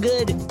feels so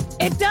good.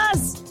 It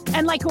does.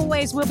 And like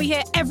always, we'll be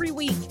here every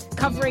week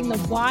covering the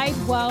wide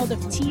world of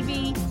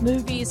TV,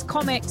 movies,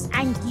 comics,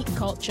 and geek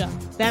culture.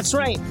 That's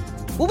right.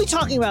 We'll be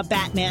talking about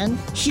Batman,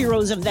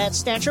 heroes of that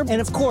stature,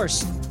 and of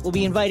course, we'll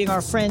be inviting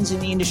our friends in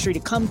the industry to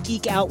come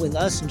geek out with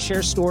us and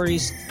share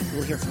stories.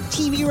 We'll hear from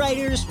TV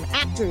writers, from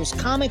actors,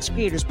 comics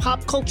creators,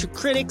 pop culture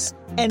critics,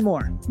 and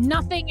more.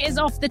 Nothing is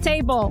off the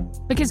table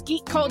because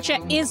geek culture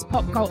is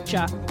pop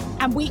culture,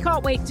 and we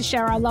can't wait to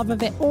share our love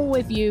of it all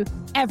with you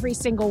every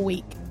single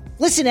week.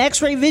 Listen to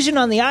X-Ray Vision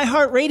on the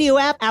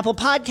iHeartRadio app, Apple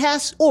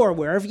Podcasts, or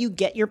wherever you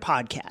get your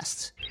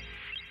podcasts.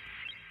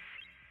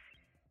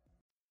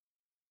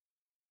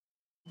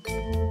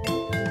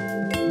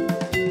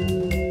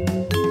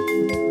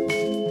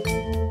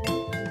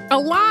 A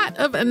lot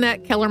of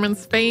Annette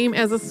Kellerman's fame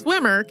as a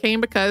swimmer came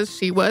because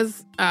she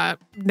was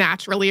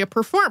naturally a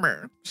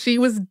performer. She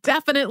was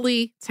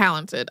definitely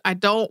talented. I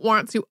don't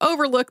want to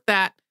overlook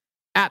that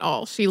at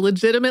all. She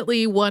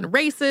legitimately won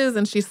races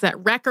and she set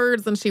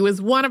records and she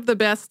was one of the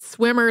best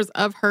swimmers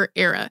of her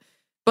era.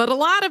 But a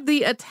lot of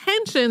the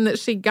attention that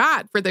she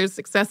got for those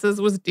successes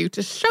was due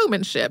to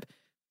showmanship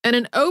and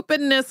an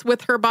openness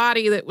with her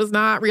body that was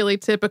not really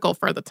typical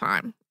for the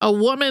time. A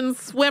woman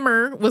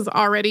swimmer was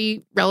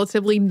already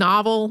relatively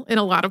novel in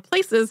a lot of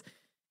places,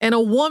 And a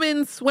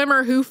woman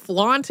swimmer who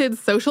flaunted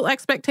social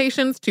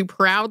expectations to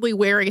proudly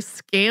wear a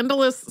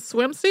scandalous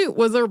swimsuit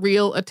was a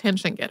real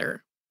attention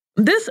getter.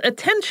 This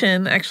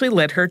attention actually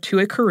led her to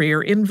a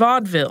career in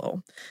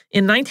vaudeville.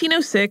 In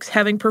 1906,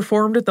 having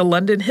performed at the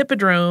London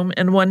Hippodrome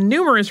and won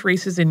numerous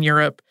races in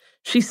Europe,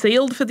 she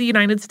sailed for the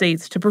United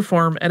States to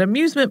perform at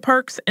amusement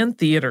parks and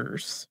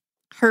theaters.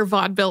 Her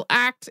vaudeville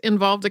act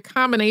involved a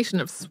combination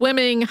of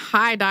swimming,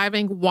 high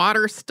diving,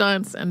 water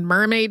stunts, and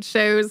mermaid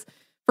shows,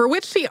 for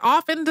which she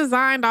often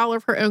designed all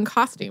of her own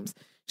costumes.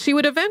 She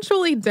would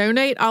eventually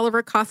donate all of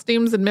her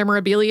costumes and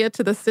memorabilia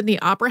to the Sydney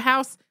Opera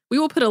House. We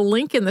will put a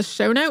link in the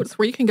show notes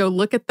where you can go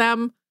look at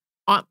them.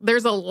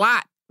 There's a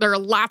lot. There are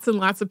lots and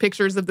lots of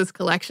pictures of this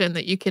collection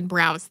that you can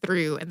browse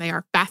through, and they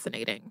are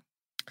fascinating.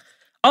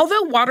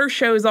 Although water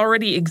shows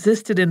already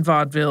existed in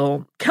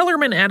vaudeville,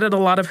 Kellerman added a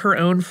lot of her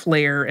own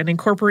flair and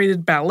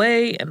incorporated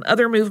ballet and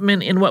other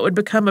movement in what would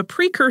become a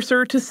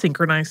precursor to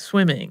synchronized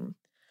swimming.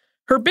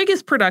 Her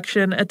biggest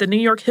production at the New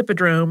York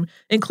Hippodrome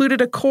included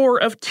a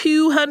corps of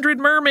 200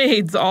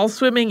 mermaids all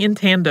swimming in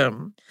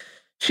tandem.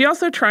 She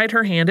also tried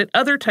her hand at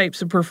other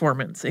types of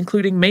performance,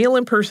 including male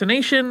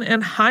impersonation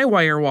and high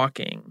wire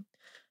walking.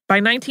 By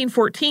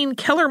 1914,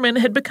 Kellerman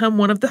had become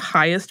one of the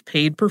highest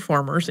paid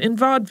performers in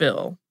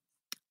vaudeville.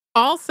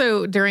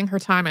 Also, during her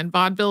time in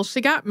vaudeville, she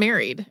got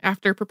married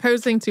after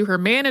proposing to her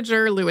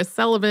manager, Louis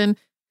Sullivan,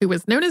 who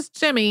was known as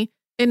Jimmy,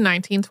 in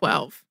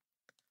 1912.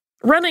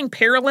 Running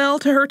parallel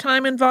to her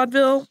time in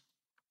vaudeville,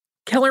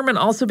 Kellerman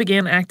also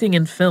began acting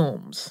in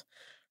films.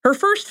 Her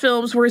first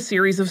films were a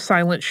series of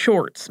silent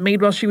shorts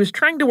made while she was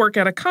trying to work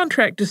out a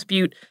contract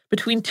dispute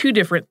between two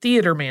different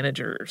theater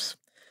managers.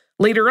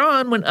 Later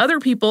on, when other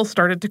people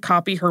started to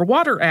copy her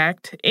water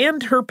act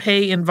and her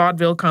pay in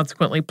vaudeville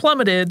consequently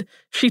plummeted,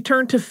 she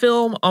turned to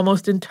film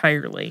almost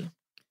entirely.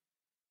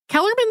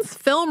 Kellerman's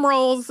film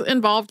roles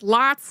involved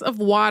lots of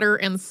water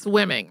and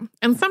swimming,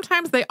 and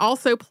sometimes they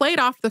also played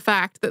off the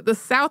fact that the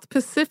South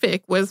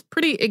Pacific was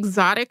pretty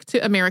exotic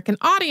to American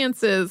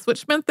audiences,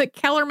 which meant that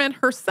Kellerman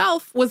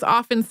herself was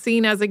often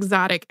seen as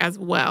exotic as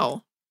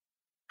well.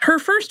 Her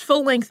first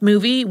full-length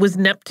movie was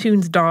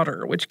Neptune's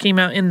Daughter, which came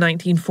out in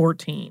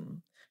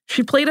 1914.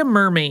 She played a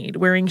mermaid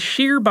wearing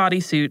sheer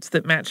bodysuits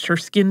that matched her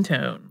skin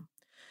tone.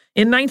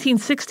 In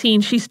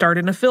 1916, she starred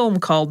in a film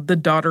called The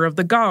Daughter of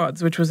the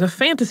Gods, which was a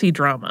fantasy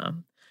drama.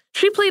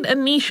 She played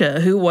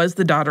Anisha, who was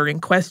the daughter in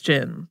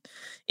question.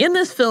 In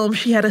this film,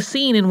 she had a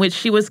scene in which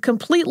she was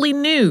completely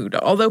nude,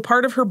 although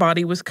part of her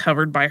body was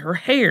covered by her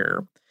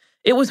hair.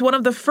 It was one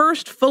of the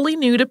first fully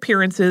nude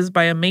appearances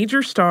by a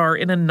major star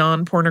in a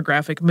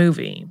non-pornographic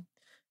movie.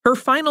 Her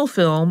final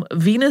film,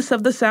 Venus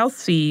of the South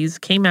Seas,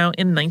 came out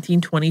in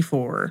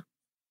 1924.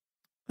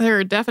 There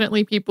are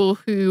definitely people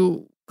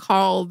who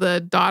call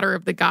the Daughter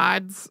of the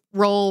Gods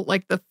role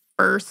like the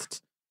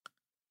first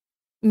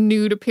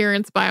nude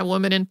appearance by a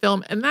woman in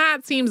film, and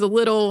that seems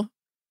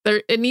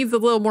it needs a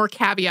little more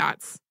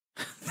caveats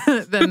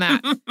than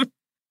that.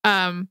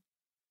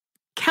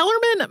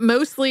 Kellerman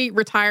mostly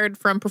retired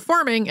from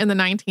performing in the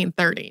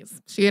 1930s.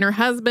 She and her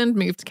husband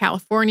moved to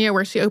California,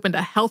 where she opened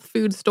a health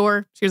food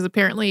store. She was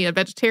apparently a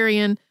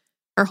vegetarian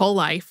her whole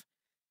life.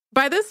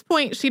 By this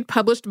point, she'd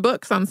published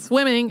books on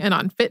swimming and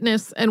on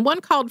fitness, and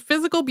one called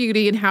Physical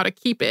Beauty and How to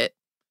Keep It.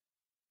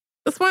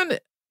 This one,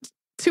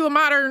 to a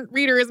modern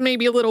reader, is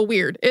maybe a little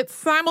weird. It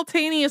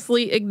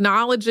simultaneously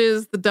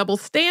acknowledges the double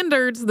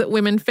standards that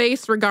women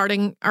face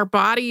regarding our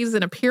bodies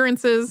and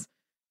appearances,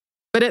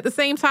 but at the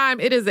same time,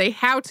 it is a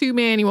how-to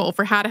manual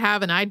for how to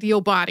have an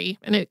ideal body,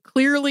 and it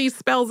clearly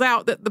spells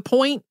out that the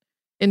point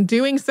in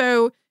doing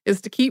so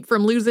is to keep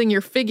from losing your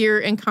figure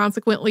and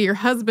consequently your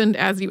husband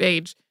as you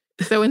age.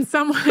 So in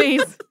some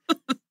ways,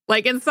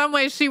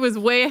 she was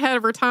way ahead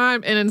of her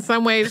time, and in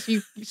some ways,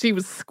 she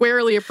was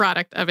squarely a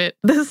product of it.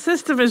 The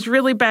system is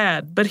really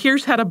bad, but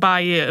here's how to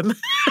buy in.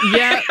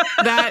 Yeah.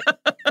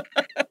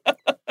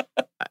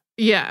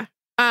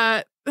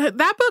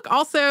 That book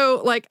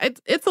also,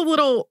 it's a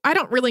little, I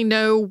don't really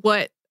know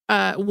what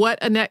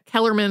Annette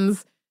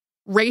Kellerman's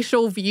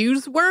racial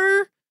views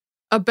were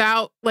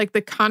about,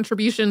 the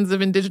contributions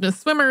of indigenous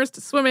swimmers to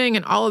swimming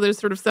and all of those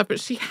sort of stuff. But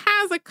she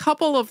has a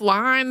couple of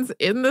lines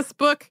in this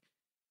book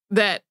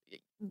that,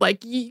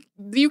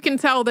 you can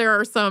tell there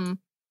are some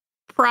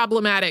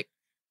problematic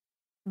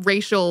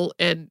racial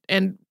and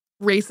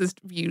racist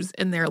views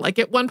in there.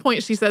 At one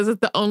point, she says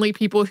that the only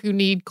people who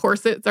need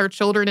corsets are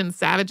children and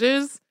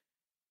savages.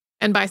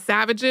 And by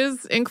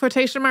savages, in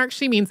quotation marks,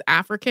 she means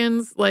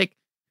Africans. Don't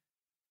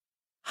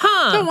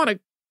want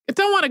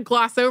to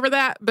gloss over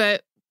that,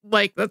 but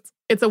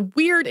it's a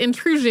weird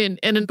intrusion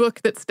in a book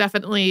that's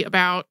definitely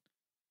about,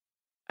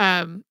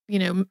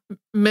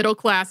 middle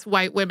class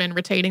white women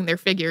retaining their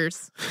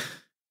figures,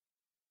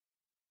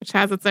 which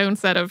has its own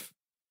set of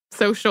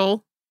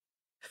social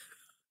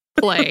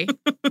play.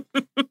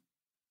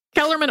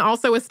 Kellerman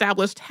also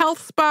established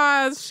health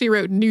spas. She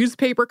wrote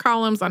newspaper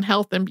columns on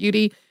health and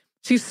beauty.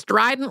 She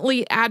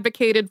stridently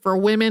advocated for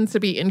women to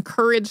be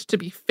encouraged to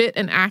be fit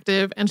and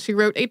active, and she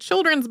wrote a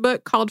children's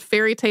book called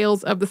Fairy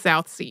Tales of the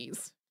South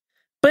Seas.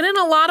 But in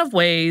a lot of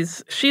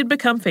ways, she had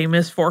become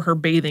famous for her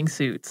bathing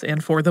suits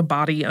and for the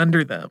body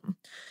under them.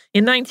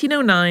 In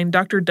 1909,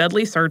 Dr.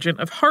 Dudley Sargent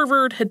of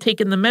Harvard had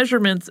taken the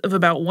measurements of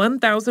about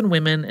 1,000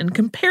 women and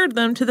compared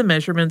them to the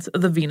measurements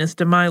of the Venus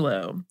de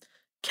Milo.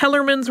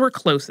 Kellerman's were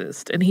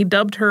closest, and he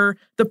dubbed her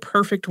the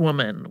perfect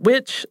woman,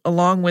 which,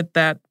 along with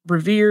that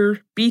Revere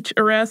beach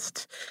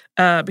arrest,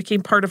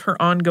 became part of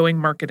her ongoing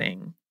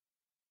marketing.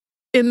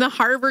 In the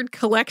Harvard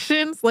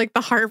collections, like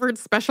the Harvard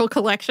special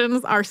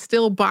collections, are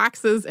still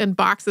boxes and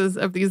boxes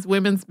of these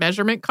women's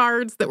measurement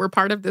cards that were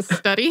part of this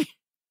study.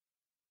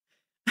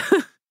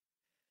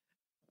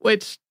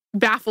 Which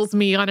baffles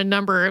me on a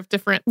number of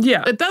different...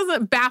 Yeah. It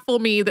doesn't baffle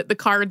me that the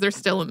cards are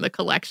still in the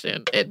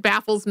collection. It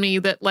baffles me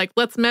that, like,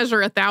 let's measure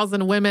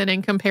 1,000 women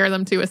and compare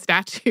them to a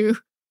statue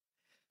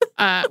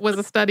was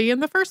a study in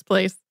the first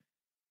place.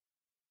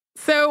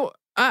 So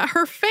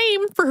her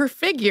fame for her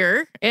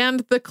figure and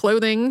the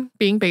clothing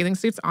being bathing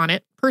suits on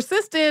it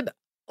persisted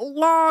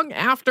long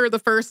after the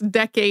first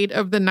decade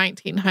of the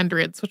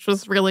 1900s, which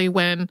was really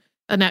when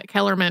Annette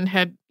Kellerman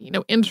had,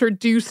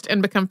 introduced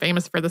and become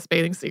famous for this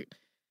bathing suit.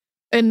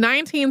 In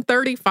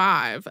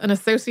 1935, an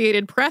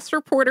Associated Press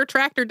reporter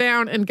tracked her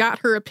down and got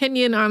her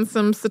opinion on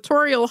some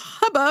sartorial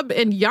hubbub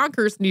in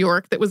Yonkers, New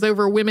York that was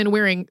over women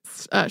wearing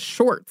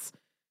shorts.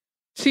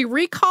 She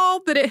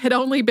recalled that it had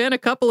only been a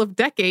couple of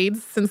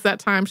decades since that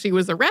time she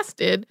was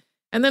arrested,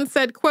 and then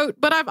said, quote,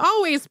 "But I've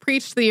always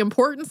preached the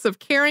importance of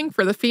caring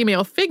for the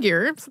female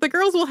figure, so the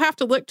girls will have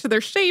to look to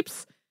their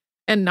shapes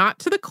and not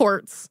to the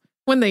courts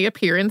when they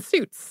appear in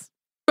suits.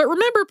 But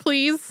remember,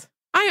 please,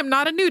 I am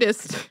not a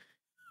nudist."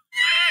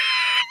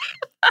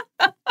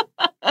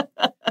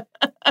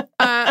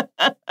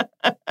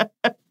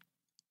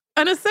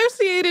 An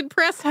Associated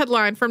Press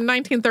headline from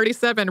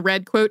 1937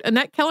 read, quote,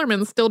 "Annette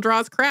Kellerman still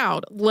draws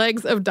crowd.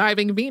 Legs of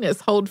diving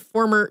Venus hold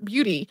former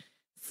beauty."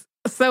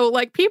 So,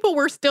 like, people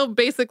were still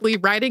basically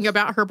writing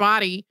about her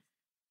body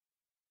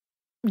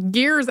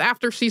years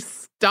after she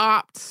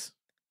stopped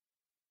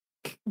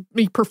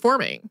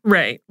performing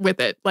with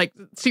it. Like,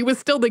 she was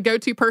still the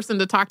go-to person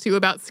to talk to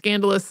about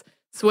scandalous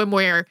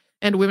swimwear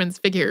and women's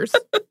figures.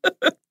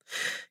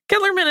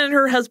 Kellerman and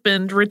her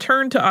husband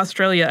returned to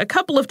Australia a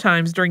couple of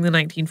times during the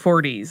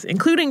 1940s,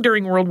 including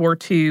during World War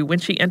II when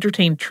she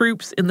entertained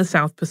troops in the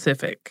South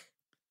Pacific.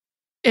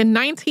 In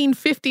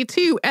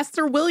 1952,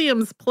 Esther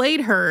Williams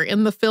played her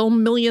in the film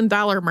 $1 Million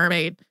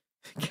Mermaid.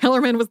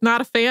 Kellerman was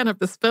not a fan of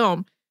this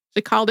film.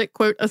 She called it,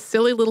 quote, "a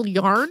silly little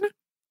yarn,"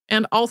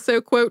 and also,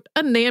 quote,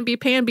 "a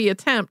namby-pamby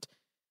attempt."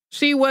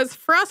 She was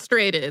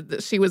frustrated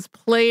that she was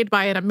played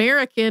by an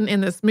American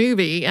in this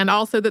movie, and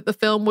also that the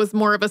film was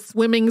more of a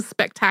swimming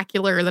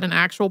spectacular than an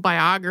actual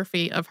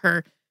biography of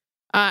her.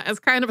 As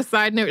kind of a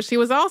side note, she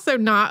was also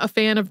not a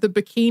fan of the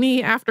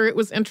bikini after it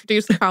was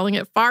introduced, calling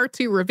it far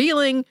too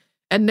revealing,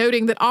 and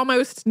noting that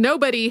almost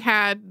nobody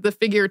had the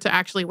figure to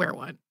actually wear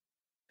one.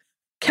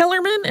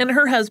 Kellerman and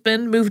her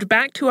husband moved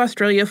back to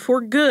Australia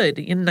for good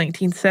in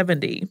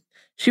 1970.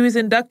 She was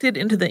inducted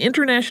into the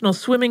International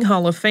Swimming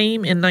Hall of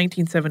Fame in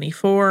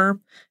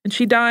 1974, and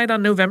she died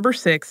on November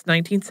 6,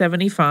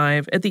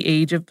 1975, at the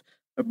age of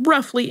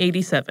roughly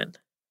 87.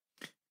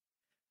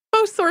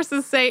 Most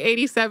sources say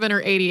 87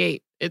 or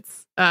 88.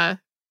 It's a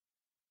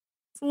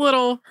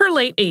little... Her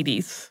late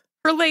 80s.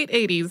 Her late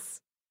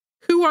 80s.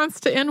 Who wants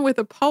to end with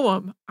a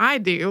poem? I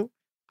do.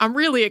 I'm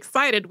really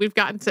excited we've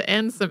gotten to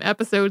end some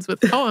episodes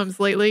with poems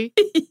lately.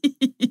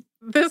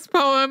 This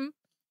poem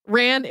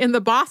ran in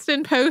the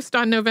Boston Post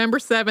on November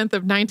 7th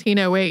of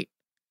 1908.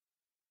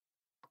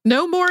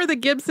 "No more the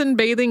Gibson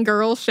bathing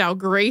girl shall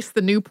grace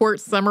the Newport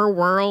summer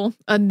whirl.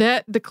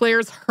 Annette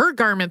declares her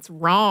garments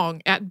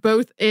wrong, at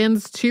both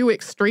ends too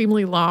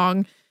extremely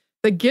long.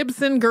 The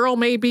Gibson girl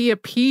may be a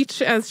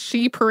peach as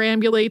she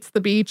perambulates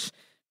the beach,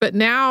 but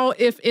now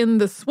if in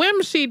the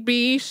swim she'd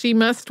be, she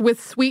must with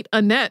sweet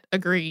Annette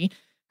agree.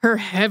 Her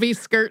heavy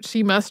skirt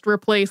she must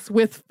replace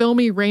with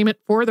filmy raiment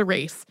for the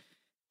race.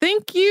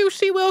 Think you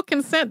she will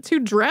consent to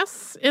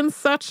dress in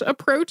such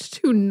approach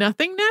to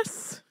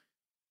nothingness?"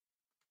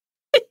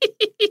 So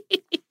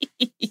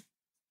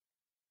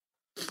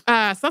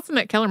that's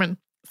Annette Kellerman.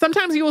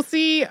 Sometimes you will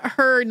see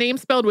her name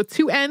spelled with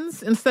 2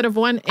 N's instead of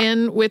 1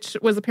 N, which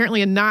was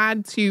apparently a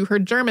nod to her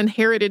German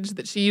heritage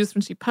that she used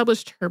when she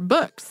published her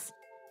books.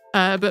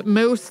 But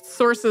most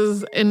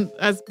sources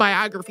as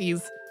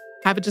biographies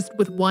have it just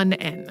with 1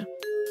 N.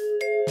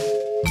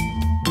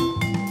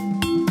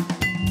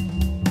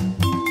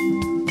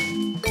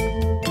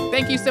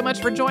 Thank you so much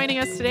for joining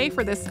us today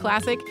for this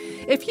classic.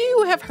 If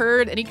you have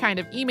heard any kind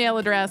of email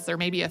address or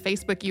maybe a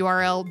Facebook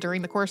URL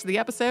during the course of the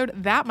episode,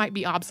 that might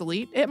be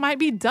obsolete. It might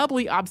be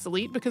doubly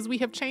obsolete because we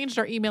have changed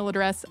our email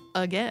address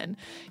again.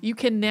 You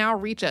can now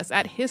reach us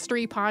at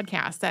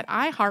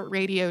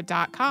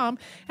historypodcast@iheartradio.com,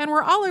 and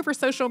we're all over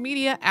social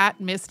media at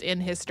Missed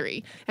in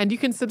History. And you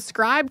can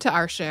subscribe to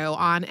our show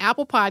on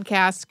Apple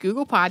Podcasts,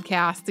 Google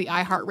Podcasts, the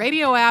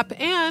iHeartRadio app,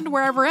 and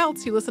wherever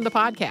else you listen to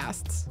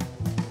podcasts.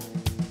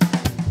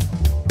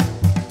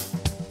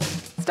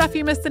 Stuff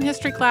You Missed in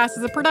History Class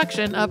is a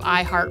production of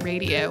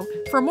iHeartRadio.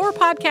 For more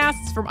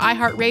podcasts from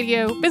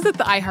iHeartRadio, visit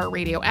the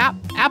iHeartRadio app,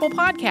 Apple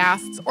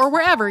Podcasts, or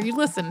wherever you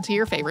listen to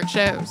your favorite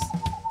shows.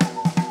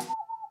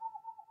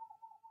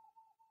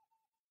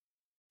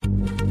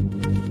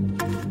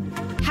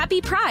 Happy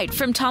Pride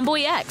from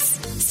Tomboy X,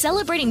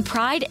 celebrating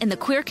pride and the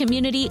queer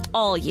community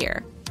all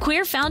year.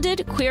 Queer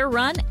founded, queer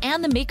run,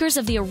 and the makers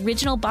of the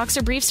original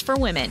boxer briefs for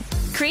women,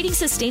 creating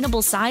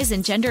sustainable size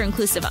and gender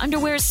inclusive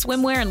underwear,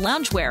 swimwear, and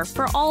loungewear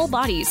for all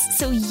bodies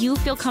so you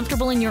feel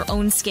comfortable in your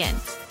own skin.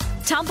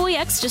 Tomboy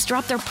X just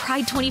dropped their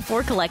Pride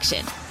 24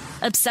 collection,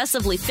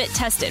 obsessively fit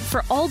tested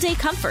for all day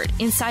comfort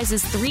in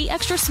sizes 3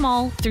 extra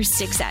small through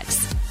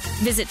 6X.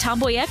 Visit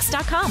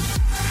tomboyx.com.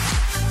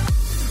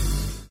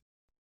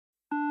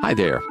 Hi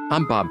there,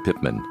 I'm Bob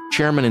Pittman,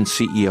 Chairman and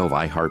CEO of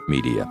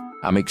iHeartMedia.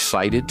 I'm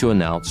excited to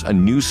announce a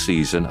new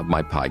season of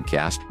my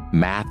podcast,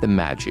 Math and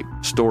Magic,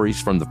 Stories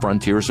from the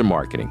Frontiers of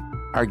Marketing.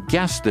 Our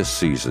guests this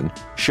season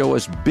show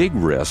us big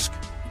risk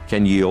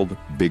can yield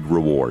big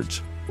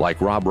rewards,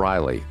 like Rob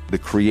Riley, the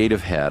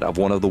creative head of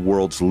one of the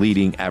world's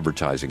leading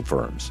advertising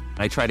firms.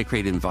 I try to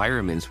create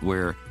environments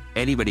where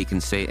anybody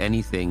can say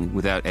anything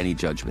without any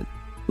judgment.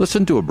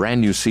 Listen to a brand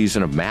new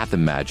season of Math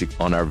and Magic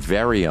on our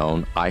very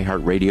own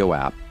iHeartRadio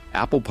app,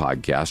 Apple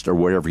Podcast, or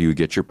wherever you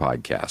get your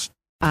podcast.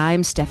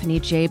 I'm Stephanie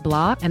J.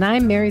 Block. And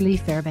I'm Mary Lee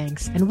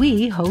Fairbanks. And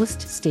we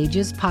host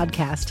Stages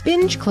Podcast.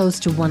 Binge close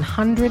to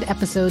 100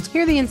 episodes.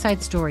 Hear the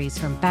inside stories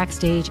from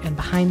backstage and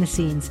behind the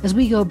scenes as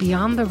we go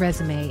beyond the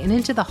resume and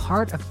into the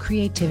heart of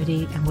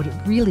creativity and what it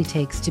really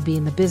takes to be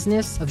in the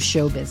business of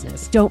show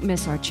business. Don't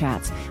miss our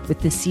chats with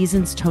this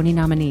season's Tony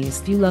nominees.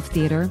 If you love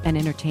theater and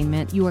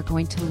entertainment, you are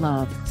going to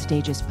love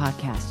Stages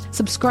Podcast.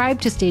 Subscribe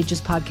to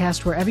Stages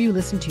Podcast wherever you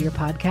listen to your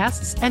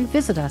podcasts and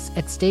visit us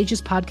at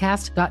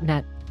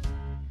stagespodcast.net.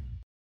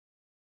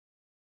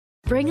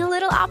 Bring a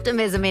little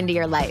optimism into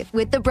your life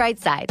with The Bright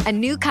Side, a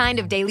new kind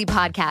of daily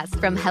podcast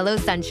from Hello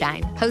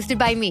Sunshine, hosted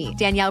by me,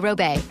 Danielle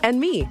Robay. And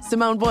me,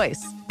 Simone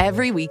Boyce.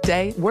 Every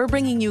weekday, we're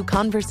bringing you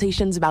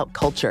conversations about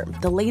culture,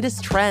 the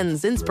latest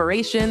trends,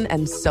 inspiration,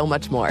 and so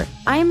much more.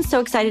 I am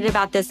so excited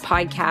about this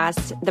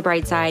podcast, The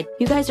Bright Side.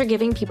 You guys are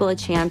giving people a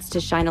chance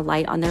to shine a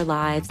light on their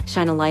lives,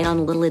 shine a light on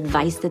a little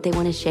advice that they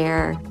want to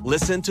share.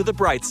 Listen to The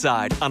Bright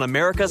Side on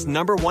America's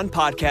 #1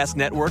 podcast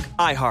network,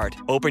 iHeart.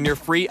 Open your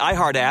free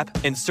iHeart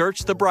app and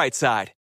search The Bright Side.